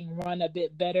everything run a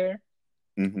bit better.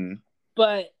 Mm-hmm.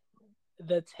 But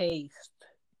the taste,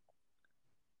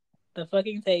 the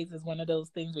fucking taste is one of those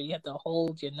things where you have to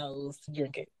hold your nose to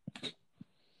drink it.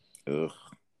 Ugh.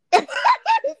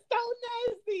 It's so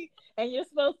nasty. And you're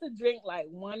supposed to drink like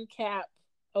 1 cap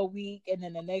a week, and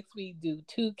then the next week do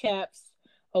 2 caps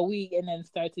a week, and then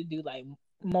start to do like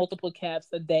multiple caps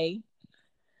a day.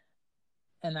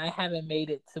 And I haven't made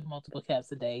it to multiple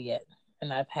caps a day yet.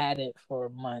 And I've had it for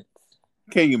months.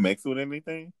 Can you mix with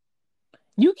anything?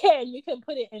 You can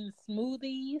put it in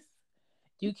smoothies.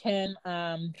 You can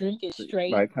drink it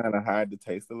straight. Like kind of hide the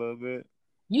taste a little bit?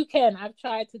 You can. I've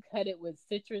tried to cut it with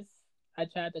citrus. I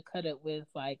tried to cut it with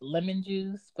like lemon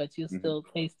juice, but you still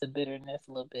taste the bitterness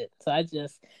a little bit. So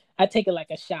I take it like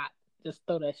a shot. Just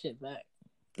throw that shit back.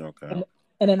 Okay.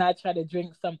 And then I try to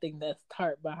drink something that's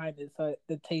tart behind it, so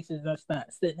the taste is just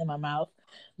not sitting in my mouth.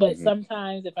 But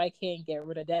sometimes if I can't get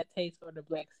rid of that taste or the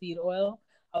black seed oil,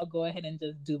 I'll go ahead and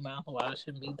just do mouthwash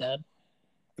and be done.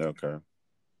 Okay.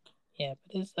 Yeah,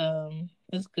 but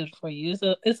it's good for you.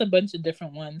 It's a bunch of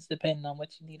different ones depending on what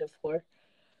you need it for.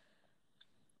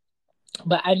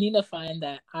 But I need to find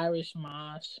that Irish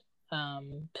moss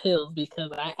pills,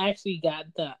 because I actually got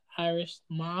the Irish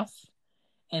moss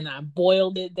and I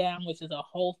boiled it down, which is a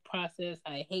whole process.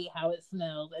 I hate how it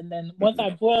smells. And then once I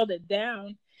boiled it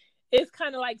down, it's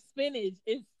kind of like spinach.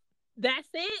 That's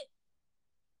it.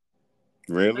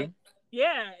 Really? Like,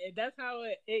 yeah, that's how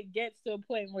it gets to a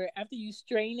point where after you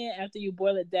strain it, after you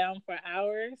boil it down for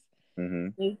hours,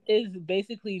 it is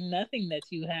basically nothing that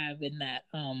you have in that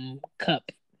cup.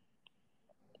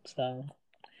 So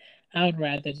I would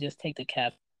rather just take the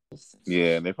capsules.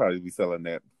 Yeah, and they probably be selling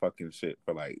that fucking shit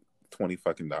for like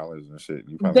 $20 and shit.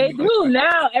 They do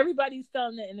now. Everybody's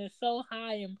selling it, and it's so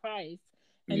high in price.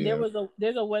 And there's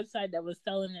a website that was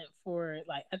selling it for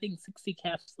like I think 60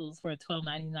 capsules for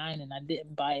 $12.99, and I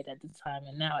didn't buy it at the time.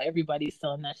 And now everybody's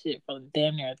selling that shit for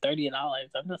damn near $30.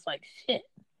 I'm just like, shit.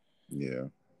 Yeah.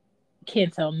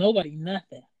 Can't tell nobody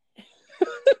nothing.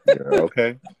 Yeah,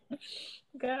 okay.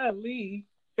 Golly.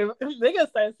 They gonna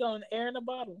start selling air in a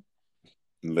bottle.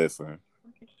 Listen.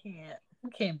 I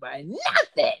can't buy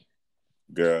nothing.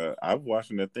 Girl, I was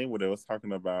watching that thing where they was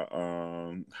talking about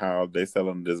how they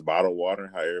selling this bottled water,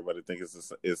 how everybody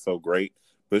thinks it's so great.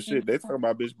 But shit, they talking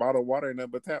about bitch bottled water and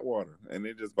nothing but tap water. And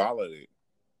they just bottled it.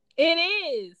 It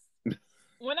is.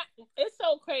 It's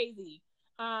so crazy.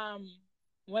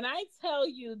 When I tell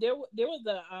you there was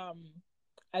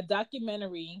a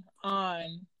documentary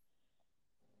on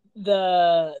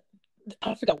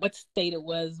I forgot what state it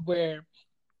was, where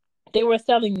they were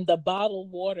selling the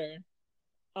bottled water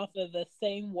off of the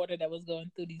same water that was going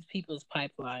through these people's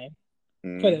pipeline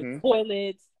for their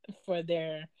toilets, for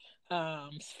their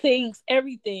sinks,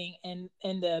 everything. And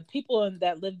the people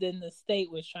that lived in the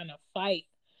state was trying to fight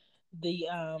the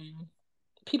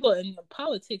people in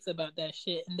politics about that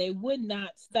shit, and they would not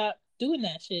stop doing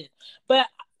that shit. But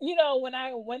when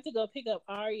I went to go pick up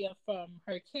Aria from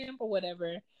her camp or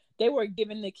whatever, they were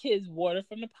giving the kids water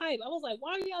from the pipe. I was like,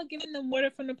 why are y'all giving them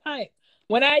water from the pipe?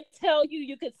 When I tell you,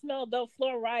 you could smell the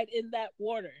fluoride in that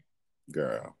water.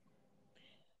 Girl.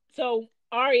 So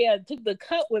Aria took the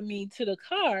cup with me to the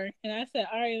car, and I said,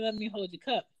 Aria, let me hold your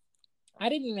cup. I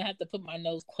didn't even have to put my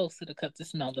nose close to the cup to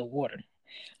smell the water.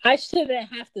 I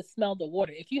shouldn't have to smell the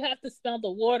water. If you have to smell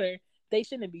the water, they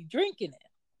shouldn't be drinking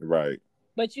it. Right.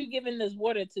 But you giving this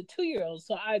water to 2-year-olds.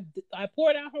 So I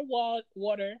poured out her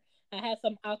water. I had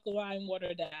some alkaline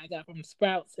water that I got from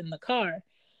Sprouts in the car.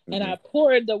 And I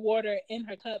poured the water in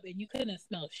her cup, and you couldn't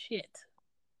smell shit.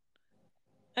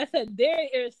 I said, there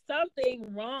is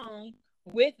something wrong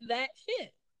with that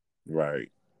shit.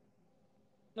 Right.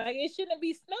 Like, it shouldn't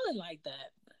be smelling like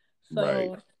that. So,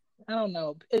 right. I don't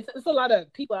know. It's a lot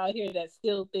of people out here that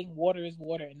still think water is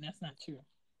water, and that's not true.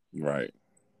 Right.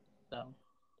 So,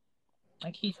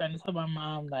 I keep trying to tell my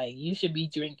mom, like, you should be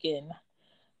drinking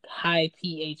high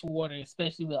pH water,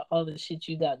 especially with all the shit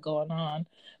you got going on.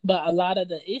 But a lot of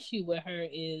the issue with her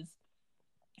is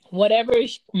whatever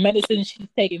medicine she's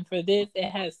taking for this, it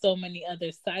has so many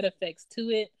other side effects to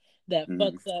it that Mhm.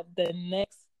 fucks up the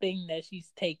next thing that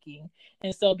she's taking.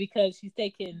 And so because she's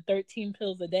taking 13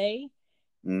 pills a day,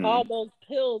 all Mhm. those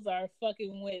pills are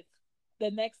fucking with the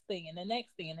next thing and the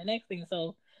next thing and the next thing.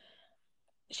 So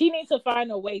she needs to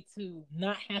find a way to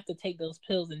not have to take those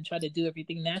pills and try to do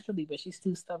everything naturally, but she's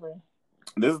too stubborn.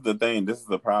 This is the thing. This is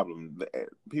the problem.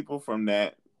 People from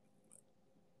that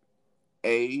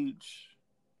age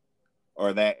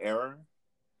or that era,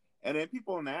 and then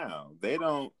people now, they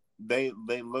don't. They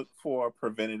look for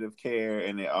preventative care,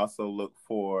 and they also look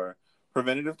for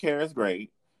preventative care is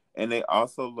great, and they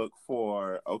also look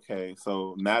for, okay,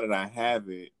 so now that I have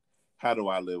it, how do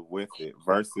I live with it?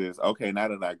 Versus, okay, now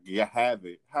that have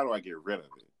it, how do I get rid of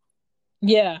it?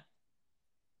 Yeah.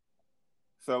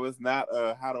 So it's not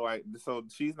how do I? So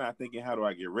she's not thinking how do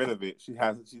I get rid of it.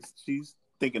 She's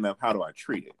thinking of how do I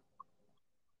treat it.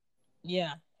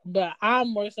 Yeah. But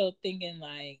I'm more so thinking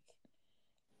like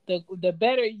the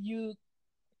better you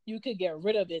could get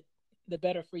rid of it, the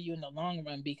better for you in the long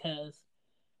run, because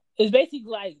it's basically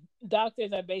like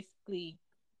doctors are basically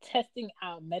testing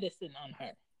out medicine on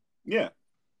her. Yeah.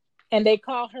 And they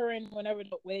call her in whenever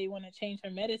they want to change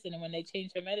her medicine, and when they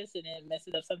change her medicine, it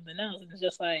messes up something else. And it's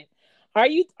just like,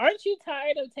 aren't you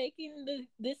tired of taking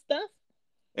this stuff?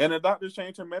 And the doctors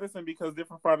change her medicine because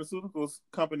different pharmaceuticals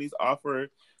companies offer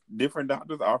different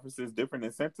doctors' offices different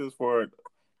incentives for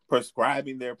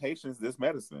prescribing their patients this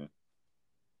medicine.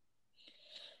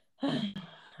 I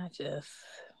just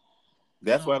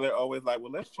That's why they're always like,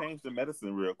 well, let's change the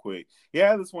medicine real quick.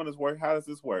 Yeah, this one is work. How does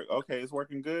this work? Okay, it's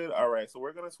working good. All right, so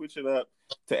we're gonna switch it up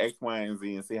to X, Y, and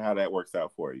Z and see how that works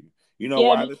out for you. You know yeah,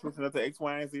 why they're switching up to X,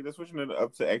 Y, and Z? They're switching it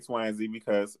up to X, Y, and Z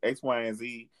because X, Y, and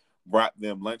Z brought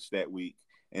them lunch that week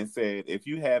and said, if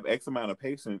you have X amount of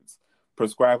patients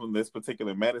prescribing this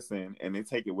particular medicine and they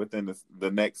take it within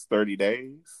the next 30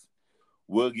 days,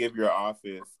 we'll give your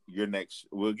office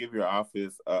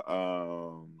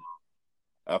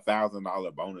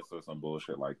 $1,000 bonus or some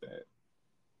bullshit like that.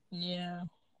 yeah.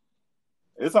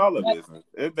 It's all a business.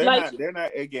 Like, They're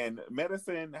not again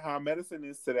medicine. How medicine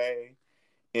is today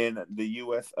in the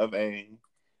U.S. of A.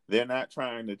 They're not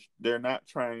trying to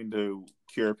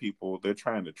cure people. They're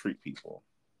trying to treat people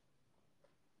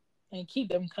and keep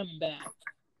them coming back.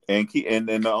 and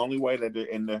then the only way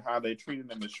that how they treating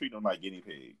them is treat them like guinea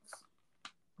pigs.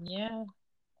 Yeah.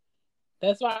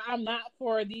 That's why I'm not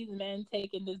for these men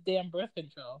taking this damn birth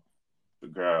control.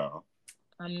 Girl,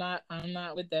 I'm not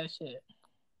with that shit.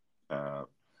 uh,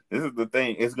 this is the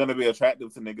thing. It's gonna be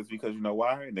attractive to niggas because you know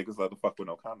why? Niggas love to fuck with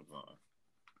no condoms on.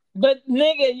 But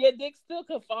nigga, your dick still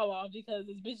could fall off because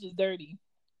this bitch is dirty.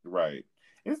 Right.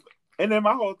 And then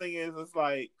my whole thing is, it's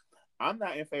like I'm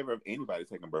not in favor of anybody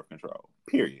taking birth control.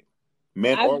 Period.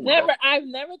 Men or women. I've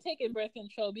never taken birth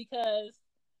control because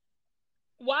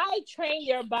why train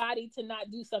your body to not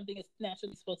do something it's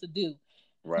naturally supposed to do?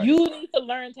 Right. You need to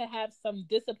learn to have some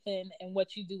discipline in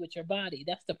what you do with your body.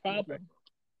 That's the problem.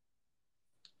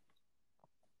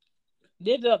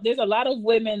 Okay. There's a lot of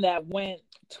women that went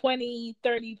 20,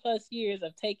 30 plus years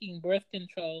of taking birth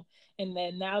control, and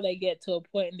then now they get to a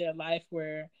point in their life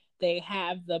where they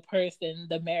have the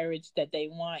marriage that they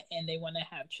want, and they want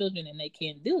to have children, and they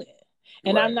can't do it.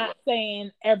 And I'm not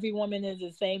saying every woman is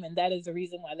the same, and that is the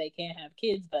reason why they can't have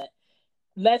kids, but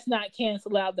let's not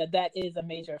cancel out that is a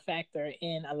major factor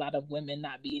in a lot of women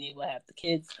not being able to have the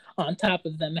kids, on top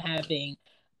of them having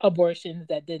abortions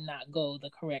that did not go the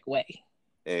correct way.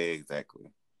 Exactly.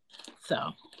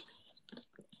 So,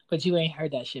 but you ain't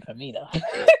heard that shit from me though.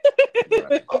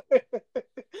 Right.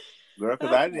 Girl,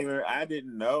 because I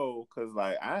didn't know, because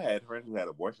like I had friends who had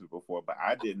abortions before, but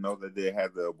I didn't know that they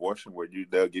had the abortion where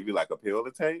they'll give you like a pill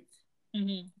to take,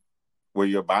 where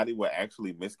your body will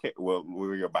actually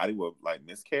where your body will like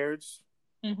miscarriage.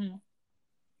 And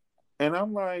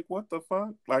I'm like, what the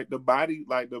fuck? Like the body,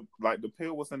 like the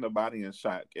pill was in the body in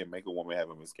shock and make a woman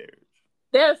have a miscarriage.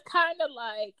 There's kind of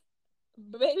like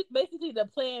basically the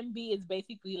plan B is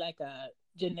basically like a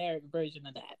generic version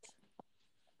of that.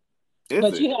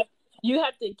 But you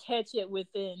have to catch it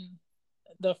within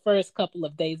the first couple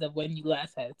of days of when you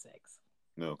last had sex.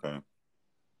 Okay.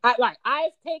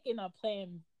 I've taken a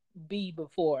plan B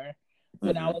before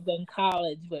when I was in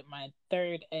college with my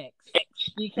third ex,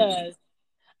 because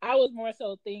I was more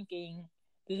so thinking,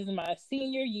 this is my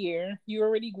senior year. You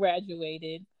already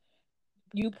graduated.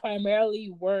 You primarily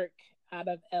work out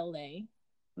of LA.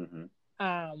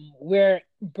 We're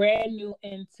brand new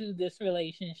into this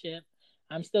relationship.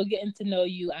 I'm still getting to know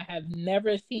you. I have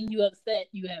never seen you upset.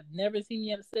 You have never seen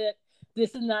me upset.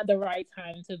 This is not the right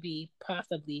time to be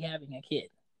possibly having a kid.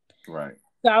 Right.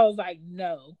 So I was like,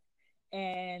 no.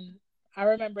 And I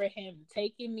remember him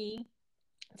taking me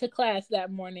to class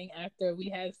that morning after we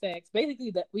had sex.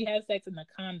 Basically, we had sex and the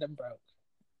condom broke.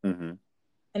 Mm-hmm.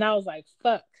 And I was like,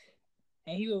 fuck.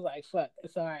 And he was like, fuck,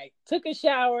 it's all right. Took a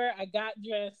shower. I got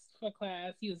dressed for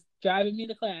class. He was driving me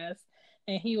to class.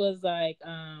 And he was like,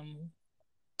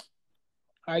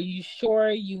 are you sure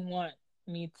you want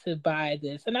me to buy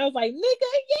this? And I was like,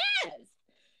 nigga, yes.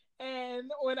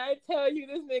 And when I tell you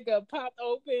this nigga popped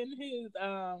open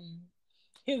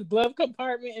his glove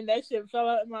compartment and that shit fell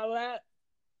out in my lap.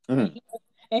 Mm-hmm.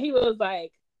 And he was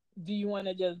like, do you want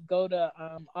to just go to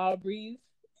Aubrey's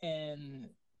and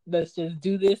let's just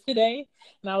do this today?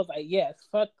 And I was like, yes,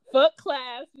 fuck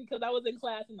class, because I was in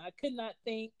class and I could not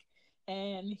think.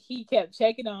 And he kept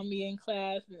checking on me in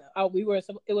class.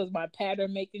 It was my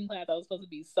pattern making class. I was supposed to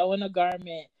be sewing a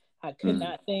garment. I could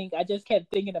not think. I just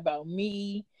kept thinking about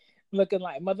me looking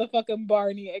like motherfucking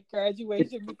Barney at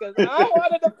graduation because I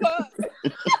wanted to fuck.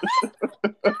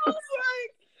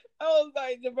 I was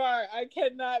like, Jabbar, I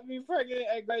cannot be pregnant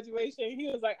at graduation. He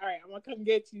was like, all right, I'm gonna come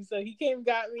get you. So he came and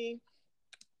got me,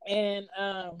 and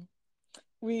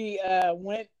we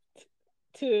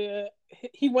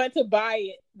he went to buy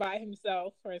it by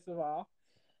himself, first of all.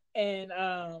 And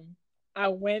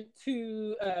we went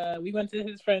to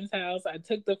his friend's house. I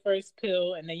took the first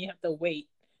pill, and then you have to wait,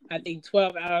 I think,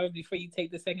 12 hours before you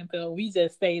take the second pill. We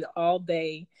just stayed all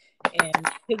day in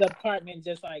his apartment,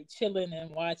 just like chilling and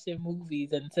watching movies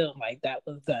until like that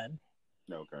was done.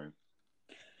 Okay.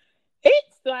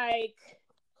 It's like,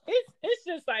 it's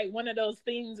just like one of those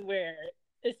things where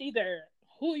it's either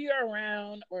who you're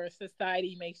around or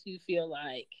society makes you feel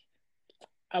like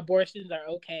abortions are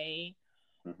okay,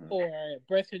 or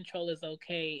birth control is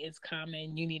okay, it's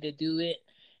common, you need to do it.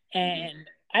 And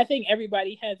I think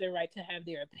everybody has the right to have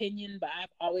their opinion, but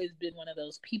I've always been one of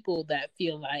those people that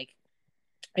feel like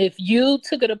if you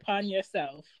took it upon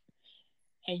yourself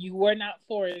and you were not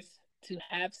forced to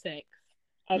have sex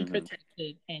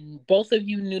unprotected, and both of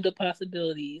you knew the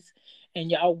possibilities and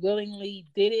y'all willingly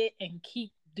did it and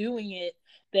keep doing it,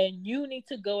 then you need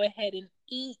to go ahead and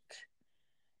eat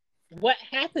what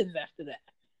happens after that.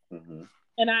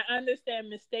 And I understand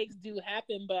mistakes do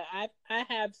happen, but I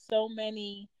have so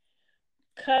many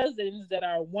cousins that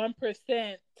are 1%.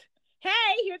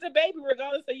 Hey, here's a baby,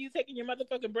 regardless of you taking your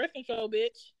motherfucking birth control,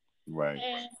 bitch. Right.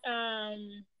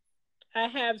 And I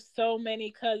have so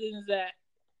many cousins that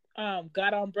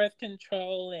got on birth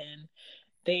control and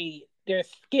their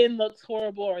skin looks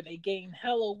horrible, or they gain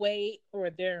hella weight, or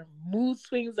their mood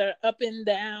swings are up and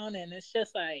down, and it's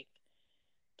just like,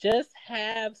 just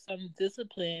have some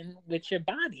discipline with your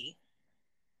body.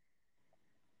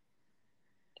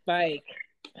 Like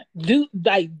do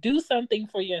something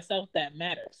for yourself that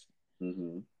matters.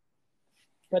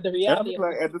 But the reality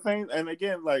like, at the same, and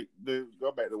again, like,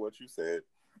 go back to what you said,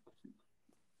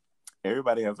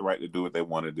 everybody has the right to do what they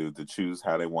want to do, to choose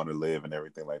how they want to live and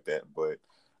everything like that. But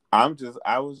I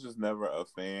was just never a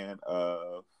fan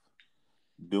of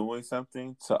doing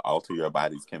something to alter your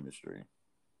body's chemistry.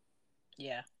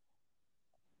 Yeah.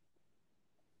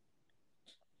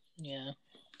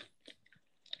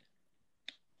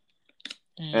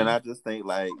 And I just think,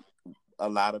 like, a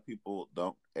lot of people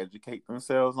don't educate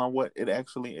themselves on what it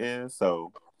actually is.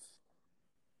 So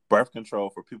birth control,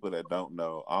 for people that don't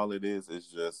know, all it is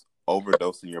just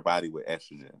overdosing your body with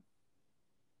estrogen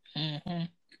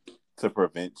to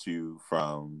prevent you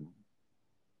from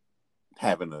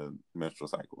having a menstrual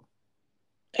cycle.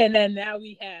 And then now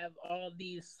we have all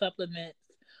these supplements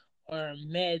or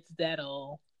meds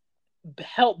that'll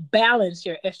help balance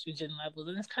your estrogen levels.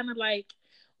 And it's kind of like,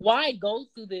 why go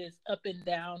through this up and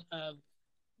down of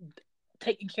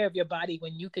taking care of your body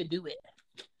when you could do it?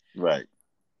 Right.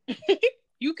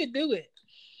 You could do it.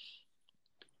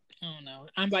 I don't know.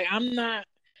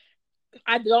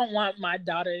 I don't want my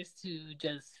daughters to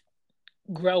just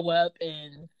grow up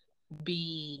and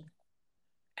be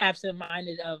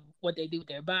absent-minded of what they do with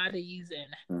their bodies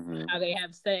and how they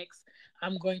have sex.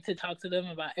 I'm going to talk to them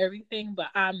about everything, but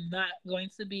I'm not going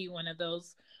to be one of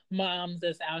those moms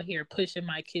that's out here pushing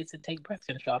my kids to take birth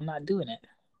control. I'm not doing it.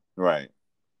 Right.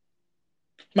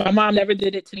 My mom never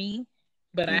did it to me,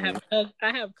 but I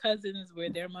have cousins where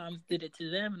their moms did it to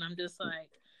them, and I'm just like,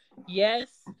 yes,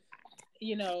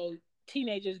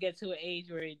 teenagers get to an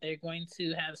age where they're going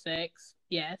to have sex,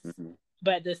 yes.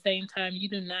 But at the same time, you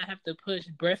do not have to push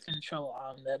birth control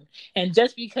on them. And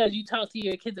just because you talk to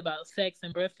your kids about sex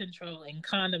and birth control and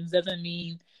condoms doesn't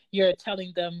mean you're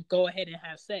telling them go ahead and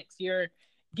have sex. You're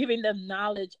giving them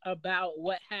knowledge about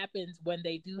what happens when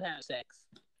they do have sex.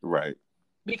 Right.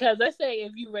 Because let's say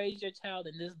if you raise your child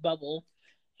in this bubble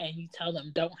and you tell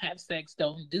them don't have sex,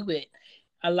 don't do it.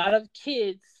 A lot of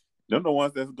kids, they're the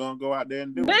ones that's gonna go out there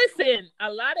and do it. listen,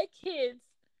 a lot of kids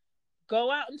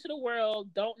go out into the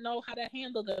world, don't know how to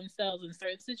handle themselves in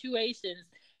certain situations,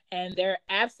 and they're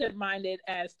absent-minded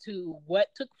as to what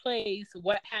took place,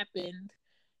 what happened,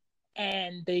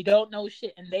 and they don't know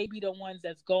shit, and they be the ones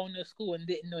that's going to school and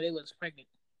didn't know they was pregnant.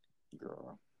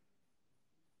 Girl.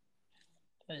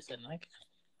 Listen, like,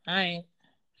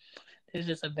 there's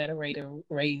just a better way to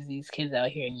raise these kids out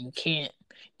here, and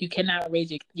you cannot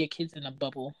raise your kids in a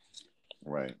bubble.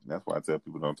 Right. That's why I tell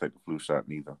people don't take the flu shot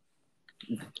neither.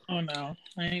 Oh no,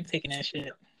 I ain't taking that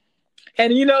shit.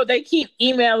 And they keep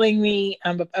emailing me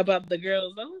about the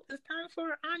girls. Oh, it's time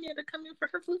for Anya to come in for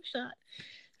her flu shot.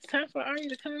 It's time for Ari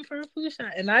to come in for her flu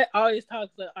shot. And I always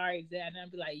talk to Ari's dad, and I'll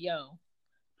be like, yo,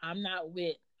 I'm not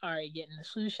with Ari getting the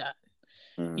flu shot.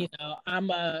 Mm-hmm.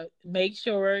 I'm make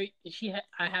sure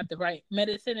I have the right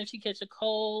medicine. If she catch a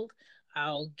cold,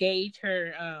 I'll gauge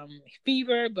her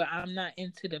fever, but I'm not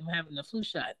into them having the flu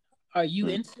shot. Are you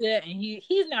into that? And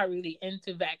he's not really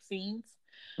into vaccines.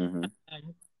 Mm-hmm.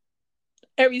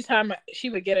 Every time she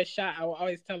would get a shot, I would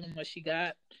always tell him what she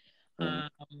got.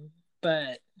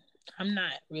 But I'm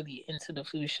not really into the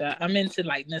flu shot. I'm into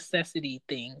like necessity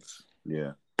things.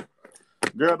 Yeah.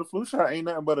 Girl, the flu shot ain't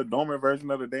nothing but a dormant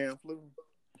version of the damn flu.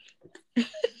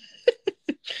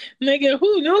 Nigga,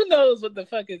 who knows what the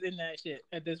fuck is in that shit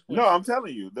at this point? No, I'm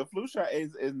telling you, the flu shot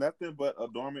is nothing but a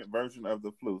dormant version of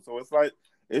the flu. So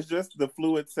it's just the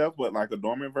flu itself, but like a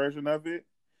dormant version of it.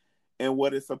 And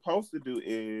what it's supposed to do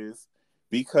is,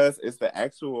 because it's the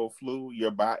actual flu,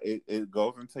 your body it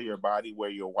goes into your body where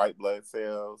your white blood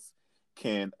cells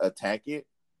can attack it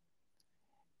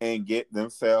and get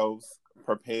themselves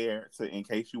prepared in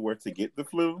case you were to get the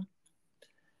flu.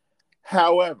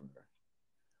 However,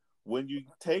 when you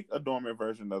take a dormant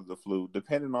version of the flu,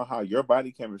 depending on how your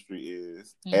body chemistry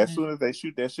is, as soon as they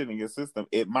shoot that shit in your system,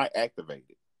 it might activate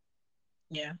it.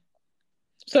 Yeah.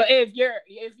 So if your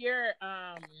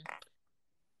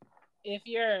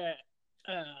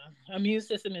immune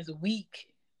system is weak,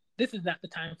 this is not the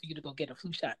time for you to go get a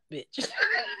flu shot, bitch.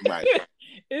 Right.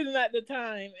 It's not the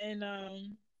time.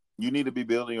 And you need to be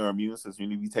building your immune system. You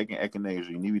need to be taking echinacea.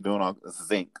 You need to be doing all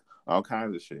zinc, all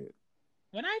kinds of shit.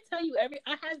 When I tell you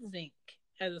I have zinc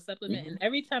as a supplement, and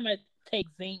every time I take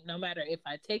zinc, no matter if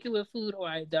I take it with food or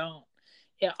I don't,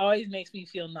 it always makes me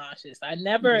feel nauseous. I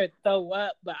never throw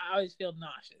up, but I always feel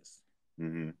nauseous.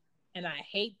 Mm-hmm. And I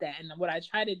hate that. And what I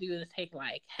try to do is take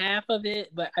like half of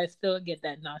it, but I still get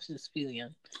that nauseous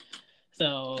feeling.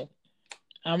 So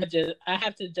I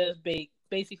have to just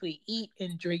basically eat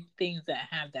and drink things that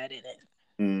have that in it.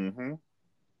 Mm-hmm.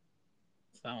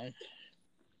 So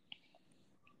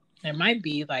it might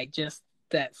be like just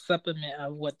that supplement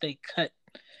of what they cut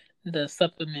the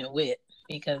supplement with,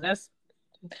 because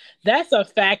that's a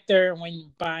factor when you're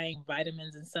buying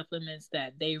vitamins and supplements,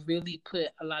 that they really put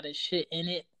a lot of shit in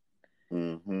it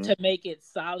to make it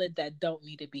solid that don't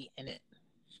need to be in it.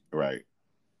 Right.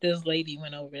 This lady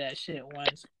went over that shit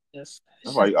once. That's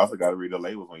why you also got to read the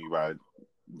labels when you buy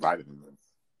vitamins.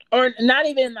 Or not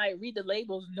even like read the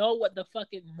labels, know what the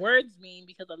fucking words mean,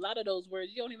 because a lot of those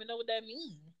words you don't even know what that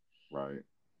means. Right.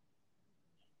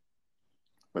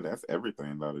 But that's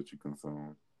everything though that you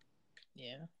consume.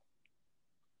 Yeah.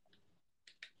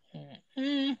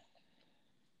 Mm-hmm.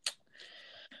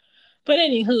 But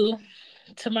anywho,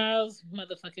 tomorrow's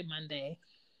motherfucking Monday.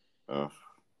 Ugh.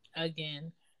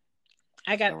 Again.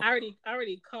 I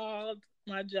already called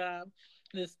my job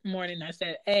this morning. I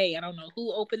said, hey, I don't know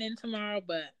who opening tomorrow,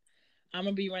 but I'm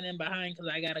going to be running behind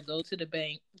because I got to go to the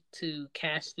bank to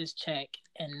cash this check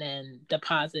and then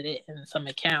deposit it in some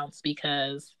accounts,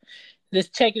 because this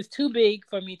check is too big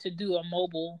for me to do a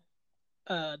mobile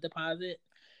deposit.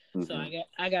 So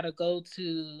I got to go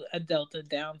to a Delta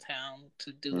downtown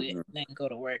to do it and then go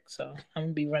to work. So I'm going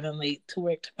to be running late to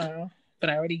work tomorrow, but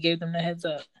I already gave them the heads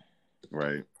up.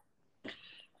 Right.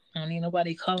 I don't need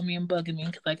nobody calling me and bugging me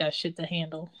because I got shit to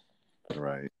handle.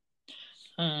 Right.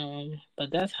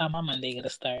 But that's how my Monday gonna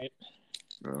start.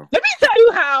 Oh. Let me tell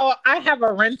you how I have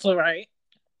a rental, right?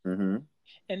 Mm-hmm.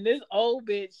 And this old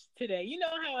bitch today, you know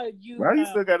how you... Why you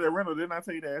still got that rental? Didn't I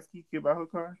tell you to ask Kiki about her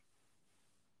car?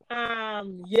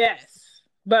 Yes.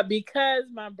 But because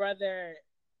my brother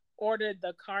ordered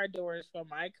the car doors for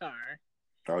my car...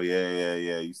 Oh, yeah.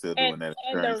 You still doing that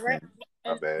insurance thing.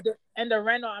 My bad. And the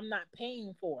rental I'm not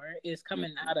paying for is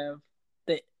coming out of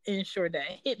the insure that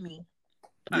hit me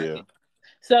pocket. Yeah.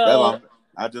 So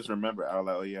I just remember, I was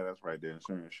like, oh, yeah, that's right, the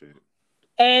insurance shit.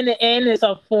 And it's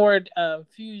a Ford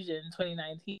Fusion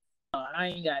 2019. I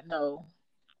ain't got no,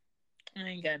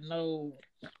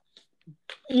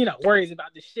 worries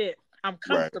about the shit. I'm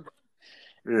comfortable.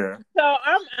 Right. Yeah. So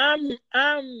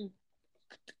I'm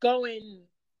going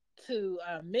to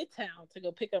Midtown to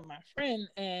go pick up my friend,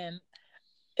 and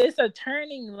it's a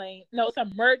turning lane. No, it's a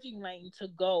merging lane to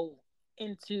go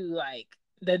into like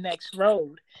the next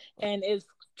road, and it's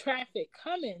traffic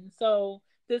coming. So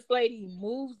this lady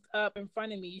moves up in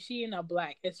front of me. She in a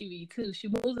black SUV too. She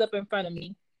moves up in front of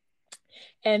me,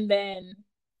 and then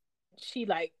she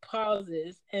like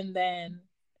pauses, and then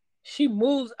she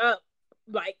moves up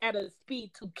like at a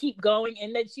speed to keep going,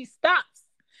 and then she stops.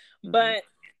 Mm-hmm. But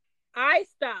I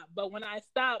stopped. But when I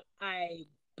stopped, I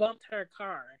bumped her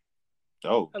car.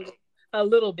 Oh, a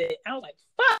little bit. I was like,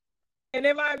 fuck. And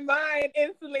in my mind,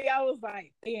 instantly, I was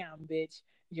like, damn, bitch,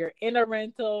 you're in a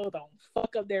rental. Don't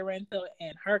fuck up their rental.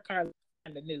 And her car was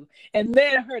kind of new. And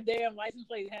then her damn license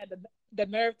plate had the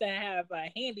nerve to have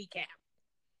a handicap.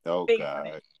 Oh,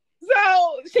 God.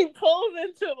 So she pulls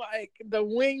into like the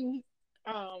wing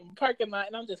parking lot.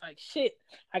 And I'm just like, shit,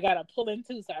 I got to pull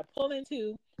into. So I pull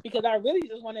into because I really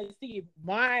just wanted to see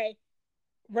my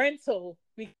rental.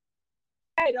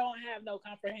 I don't have no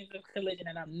comprehensive collision,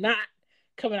 and I'm not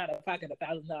coming out of pocket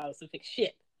 $1,000 to fix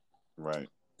shit. Right.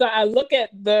 So I look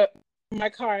at my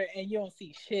car, and you don't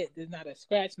see shit. There's not a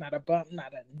scratch, not a bump,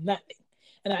 not a nothing.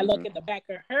 And I look at the back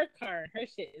of her car, and her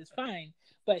shit is fine.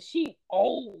 But she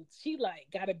old. She like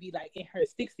gotta be like in her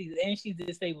 60s, and she's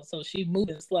disabled, so she's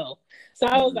moving slow. So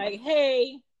I was like,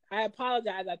 hey, I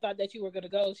apologize. I thought that you were gonna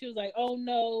go. She was like, oh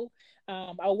no,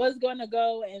 I was gonna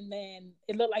go, and then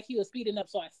it looked like he was speeding up,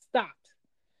 so I stopped.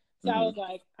 So I was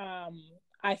like,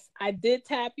 I did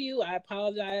tap you. I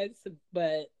apologize,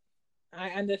 but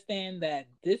I understand that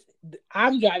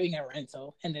I'm driving a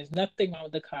rental and there's nothing wrong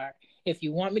with the car. If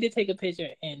you want me to take a picture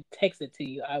and text it to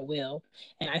you, I will.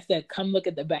 And I said, come look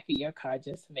at the back of your car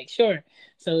just to make sure.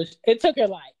 So it took her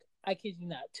like, I kid you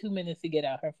not, 2 minutes to get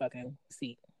out her fucking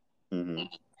seat. Mm-hmm.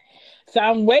 So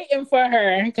I'm waiting for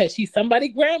her because she's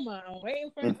somebody's grandma. I'm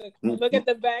waiting for her to look at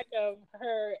the back of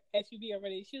her SUV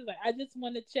already. She was like, I just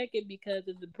want to check it because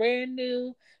it's brand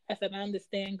new. I said, I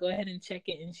understand. Go ahead and check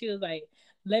it. And she was like,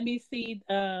 let me see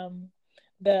the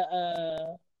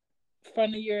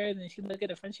front of yours. And she looked at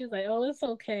the front. She was like, oh, it's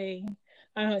okay.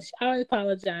 I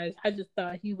apologize. I just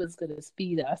thought he was going to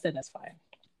speed up. I said, that's fine.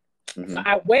 Mm-hmm. So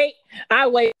I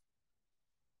wait.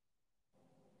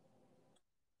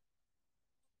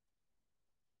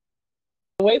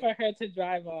 Wait for her to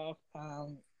drive off,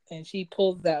 and she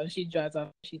pulls out and she drives off.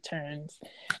 She turns,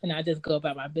 and I just go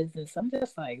about my business. I'm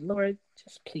just like, Lord,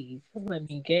 just please, just let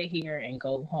me get here and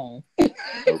go home. Okay.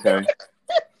 Because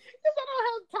I don't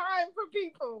have time for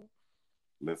people.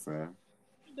 Listen,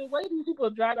 the way these people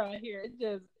drive out here, it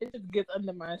just gets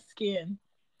under my skin.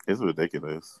 It's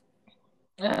ridiculous.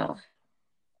 Ugh.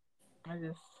 I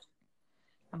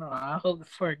don't know. I hope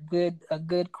for a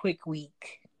good quick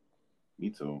week. Me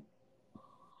too.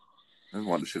 I just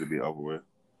want the shit to be over with.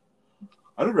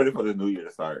 I'm just ready for the new year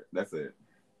to start. That's it.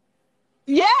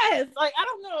 Yes, like I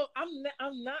don't know.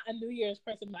 I'm not a New Year's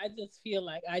person, but I just feel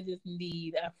like I just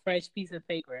need a fresh piece of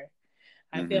paper.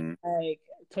 I feel like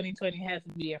 2020 has to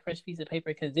be a fresh piece of paper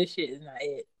because this shit is not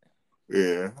it.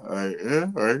 Yeah, I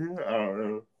don't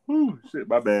know. Whew, shit,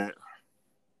 my bad.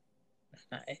 That's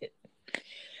not it.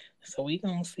 So we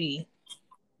gonna see.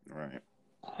 Right.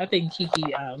 I think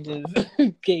Kiki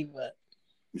just gave up.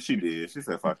 She did. She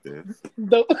said, "Fuck this."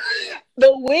 The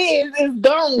wind is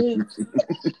gone.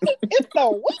 It's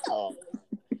the wind.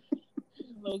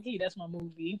 Low key, that's my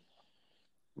movie.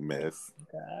 Mess.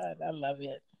 God, I love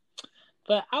it.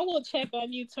 But I will check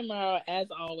on you tomorrow, as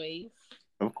always.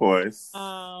 Of course.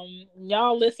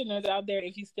 Y'all listeners out there,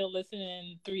 if you still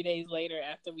listening 3 days later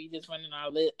after we just running our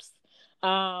lips,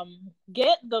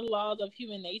 get the Laws of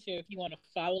Human Nature if you want to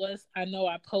follow us. I know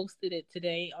I posted it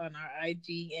today on our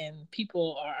IG and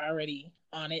people are already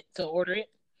on it to order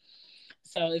it.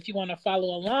 So if you want to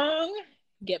follow along,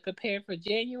 get prepared for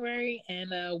January,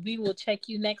 and we will check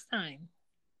you next time.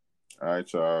 All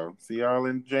right, y'all. See y'all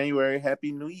in January.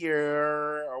 Happy New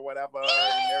Year or whatever.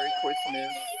 Merry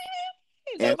Christmas.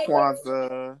 And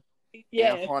Kwanzaa.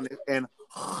 Yeah. And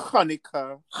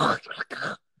Hanukkah.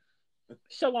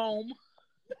 Shalom.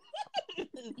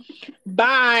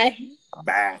 Bye.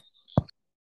 Bye.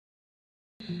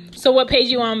 So what page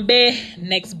you on, bae?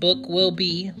 Next book will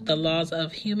be The Laws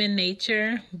of Human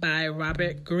Nature by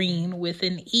Robert Greene with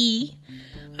an E.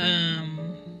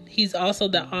 He's also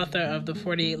the author of The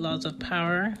 48 Laws of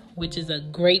Power, which is a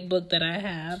great book that I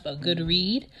have, a good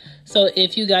read. So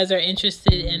if you guys are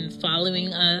interested in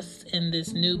following us in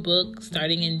this new book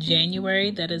starting in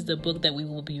January, that is the book that we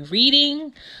will be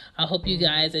reading. I hope you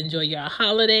guys enjoy your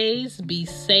holidays. Be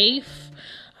safe.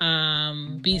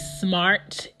 Be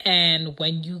smart. And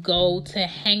when you go to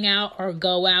hang out or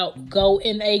go out, go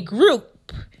in a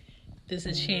group. This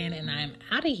is Shan, and I'm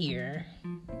out of here.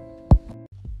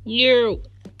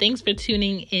 Thanks for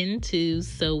tuning in to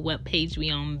So What Page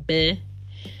We On There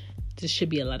should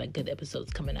be a lot of good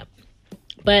episodes coming up.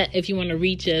 But if you want to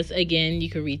reach us, again, you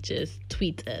can reach us,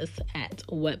 tweet us at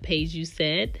What Page You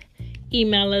Said.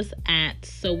 Email us at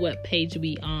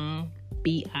sowhatpageweon,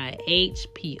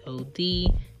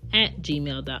 BIHPOD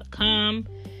 @gmail.com.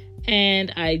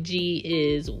 And IG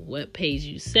is What Page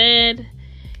You Said.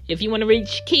 If you want to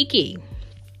reach Kiki,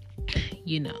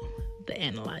 you know, the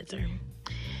analyzer.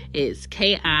 It's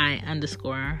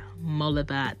KI_Molivat,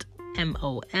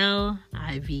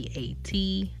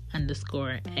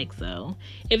 MOLIVAT_XO.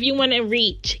 If you want to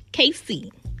reach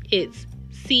Casey, it's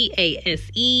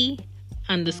CASE_N_REALESTATE.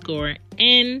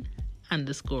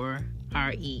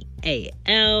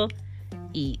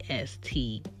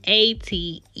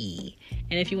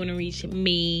 And if you want to reach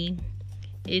me,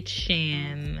 it's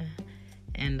Shan.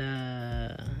 And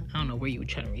I don't know where you were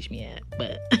trying to reach me at,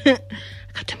 but I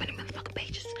got too many motherfucking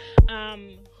pages.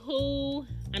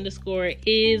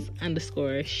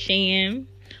 Who_is_Shan,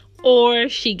 or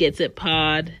She Gets It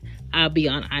Pod. I'll be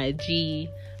on IG.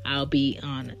 I'll be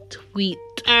on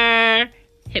Twitter.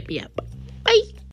 Hit me up. Bye.